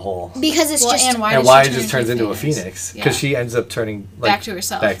plot hole. Because it's Well, just and why, And did why she it just turn turns into a phoenix because she ends up turning like, back to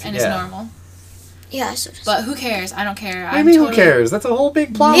herself and is normal. yeah. So just, But who cares? I don't care. What do you mean who cares? That's a whole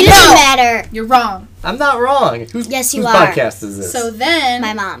big plot. it hole. doesn't matter. You're wrong. I'm not wrong. Whose Yes, you whose are. podcast is this? So then,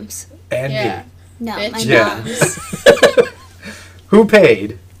 My mom's. and yeah. me. No, Bitch. my Yeah. mom's. Who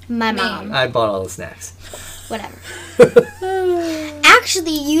paid? My Me. mom. I bought all the snacks. Whatever.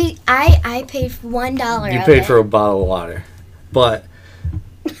 Actually, I paid $1. You of paid it. for a bottle of water. But,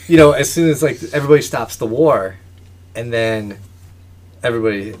 you know, as soon as, like, everybody stops the war, and then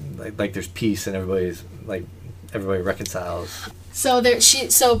everybody, like there's peace and everybody reconciles. So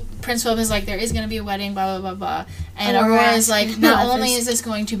Prince Philip is like, there is going to be a wedding, blah, blah, blah, blah. And Alas. Aurora is like, not Alas. only is this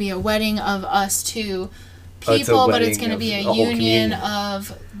going to be a wedding of us two Oh, it's a people, but it's wedding going to be of a a whole union community.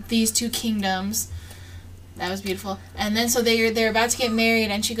 of these two kingdoms. That was beautiful. And then so they're about to get married,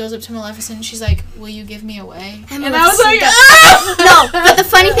 and she goes up to Maleficent, and she's like, will you give me away? And I was like, Maleficent No, but the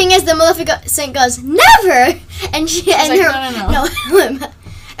funny thing is, the Maleficent goes, never! And she, and like, her, no.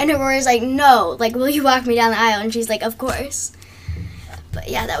 and Aurora's like, no, like, will you walk me down the aisle? And she's like, of course. But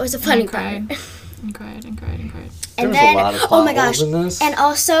yeah, that was a funny part. And cried. And There's then, a lot of oh plot my gosh, holes in this. and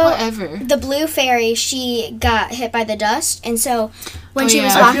also, Whatever. the blue fairy, she got hit by the dust, and so when Oh, she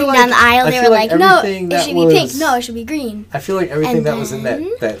was yeah. walking down the aisle, I they feel were like like, no, everything it that should be pink, was- no, it should be green. I feel like everything And that was in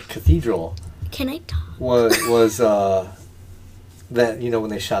then- that cathedral Can I talk? was that, you know, when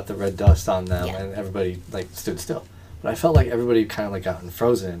they shot the red dust on them Yeah. and everybody like stood still. But I felt like everybody kind of like got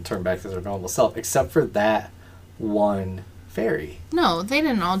frozen and turned back to their normal self, except for that one fairy. No, they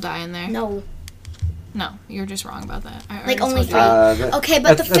didn't all die in there. No. You're just wrong about that. I Like, already only told you. three. Okay,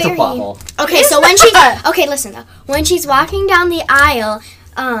 but the that's a fairy- plot hole. Okay, so when she okay, listen though. When she's walking down the aisle,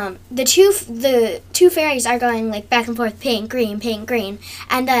 the two fairies are going like back and forth, pink, green,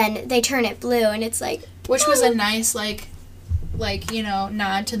 and then they turn it blue, and it's like Which was a nice like you know,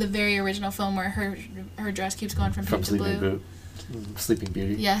 nod to the very original film where her dress keeps going from From pink to blue. Sleeping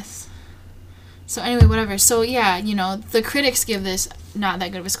Beauty. Yes. So anyway, whatever. So yeah, you know, the critics give this not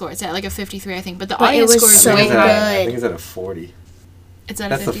that good of a score. It's at like a 53, I think, but the But it audience was score is so I way think it's at- higher. I good. think it's at a 40. It's at a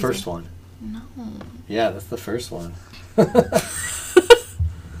That's the 53. first one. No. Yeah, that's the first one.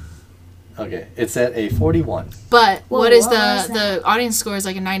 Okay, it's at a 41. But Whoa, what is what was the audience score is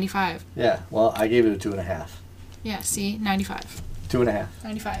like a 95. Yeah, well, I gave it a 2.5. Yeah, see, 95. 2.5.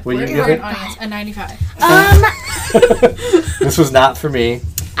 95. What do you We're give an it? audience, a 95. This was not for me.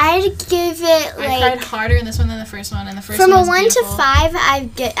 I'd give it I cried like harder in this one than the first one, and the first from one a was 1 to beautiful. 5,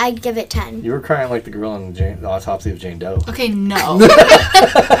 I'd give it 10. You were crying like the girl in the Autopsy of Jane Doe. Okay, no.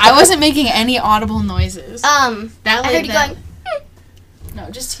 I wasn't making any audible noises. I That heard you that, going. No,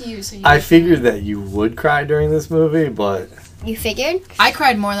 just to you. So you. I figured that you would cry during this movie, but You figured? I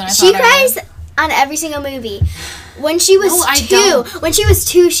cried more than I She thought. cries on every single movie. When she was No, I 2, don't. when she was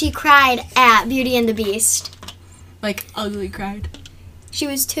 2, she cried at Beauty and the Beast. Like ugly cried. She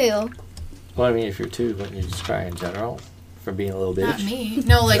was 2. well, I mean, if you're 2, wouldn't you just cry in general for being a little bitch? Not me.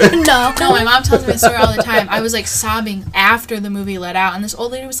 No, like No. no. My mom tells me this story all the time. I was like sobbing after the movie let out, and this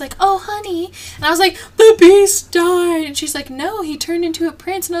old lady was like, "Oh, honey," and I was like, "The beast died," and she's like, "No, he turned into a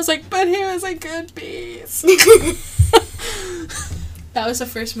prince," and I was like, "But he was a good beast." That was the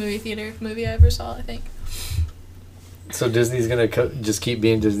first movie theater movie I ever saw, I think. So Disney's gonna just keep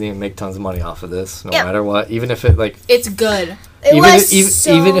being Disney and make tons of money off of this, no Yep. matter what. Even if it like, It's good. It was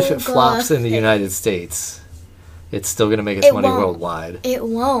even if so it flops good. in the United States, it's still gonna make its It money won't. worldwide. It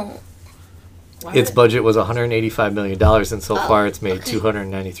won't. Why Its would- budget was $185 million, and so Oh, far it's made okay.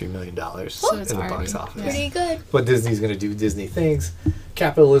 $293 million So it's in the already- box office. yeah. Pretty good. But Disney's gonna do Disney things,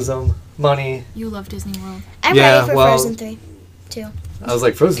 capitalism, money. You love Disney World. I'm Yeah, ready for well- Frozen 3. 2. I was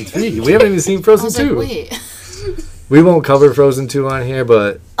like, Frozen 3? We haven't even seen I Frozen was 2. like, wait. We won't cover Frozen 2 on here,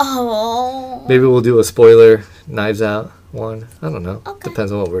 but Oh. maybe we'll do a spoiler Knives Out one. I don't know. Okay.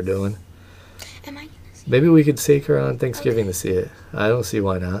 Depends on what we're doing. Am I? Maybe we could take her on Thanksgiving to see it. I don't see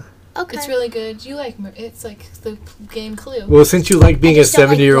why not. Okay. It's really good. You like it's like the game Clue. Well, since you like being a just don't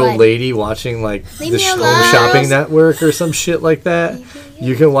like 70-year-old blood. lady watching like Leave the me Home alone. Shopping Network or some shit like that, Leave me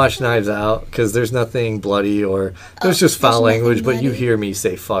you can watch Knives Out because there's nothing bloody or there's just there's foul nothing language, but you bloody. hear me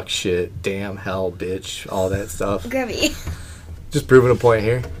say fuck, shit, damn, hell, bitch, all that stuff. Grubby. Just proving a point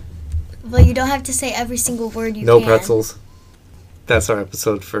here. Well, you don't have to say every single word you No can. pretzels. That's our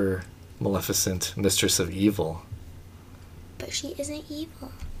episode for Maleficent, Mistress of Evil. But she isn't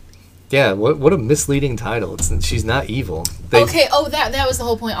evil. Yeah, what a misleading title. She's not evil. They- Okay, that was the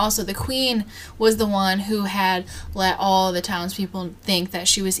whole point also. The queen was the one who had let all the townspeople think that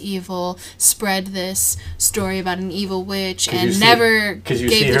she was evil, spread this story about an evil witch, and never Because you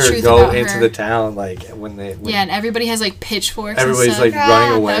gave see the her truth go about into her. the town, like, when Yeah, and everybody has like pitchforks everybody's, and stuff. like,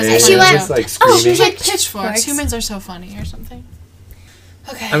 running away. That was and a funny just, joke. like, Oh, screaming. she's like Pitchforks. pitchforks. Humans are so funny or something.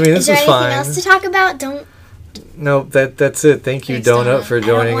 Okay. I mean, Is this there was anything fine. else to talk about? Don't. No, that's it. Thank you, Thanks, Donut, Donut. for I don't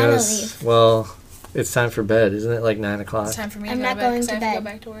joining wanna us. leave. Well, it's time for bed, isn't it? Like 9 o'clock. It's time for me I'm to not go back going 'cause to I have to bed.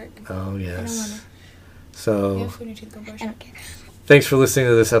 go back to work. Oh I don't yes. wanna. You So have food and teeth, go brush I it. don't care. thanks for listening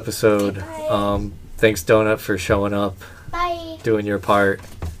to this episode. Bye. Thanks, Donut, for showing up, Bye. doing your part.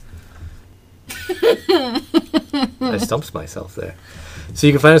 I stumped myself there. So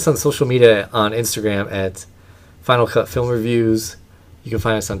you can find us on social media on Instagram at Final Cut Film Reviews. You can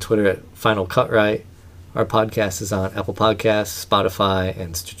find us on Twitter at Final Cut Right. Our podcast is on Apple Podcasts, Spotify,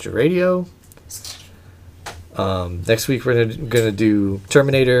 and Stitcher Radio. Next week we're gonna do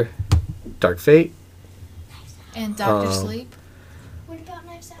Terminator, Dark Fate, And Doctor Sleep. What about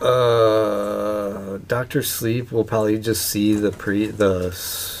Knives Out? Doctor Sleep. We'll probably just see the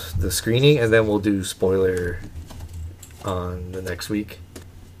screening, and then we'll do spoiler on the next week.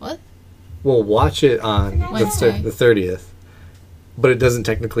 What? We'll watch it on Wednesday. the 30th, but it doesn't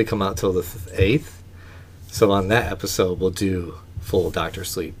technically come out till the 8th. So on that episode, we'll do full Doctor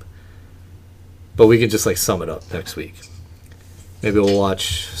Sleep. But we could just like sum it up next week. Maybe we'll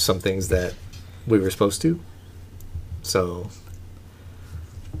watch some things that we were supposed to. So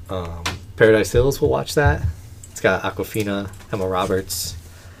Paradise Hills, we'll watch that. It's got Awkwafina, Emma Roberts.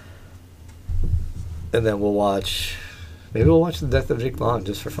 And then we'll watch The Death of Jake Long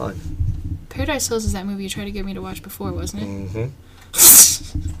just for fun. Paradise Hills is that movie you tried to get me to watch before, wasn't it? Mm-hmm.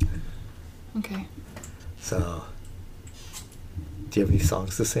 Okay. So, do you have any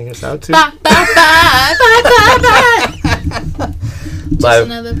songs to sing us out to? Bye, bye, bye, bye, bye, bye. Just Bye.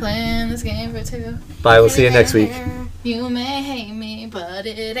 another play in this game for two. Bye. We'll see you next week. You may hate me, but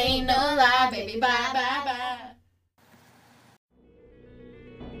it ain't no lie, baby. Bye, bye, bye.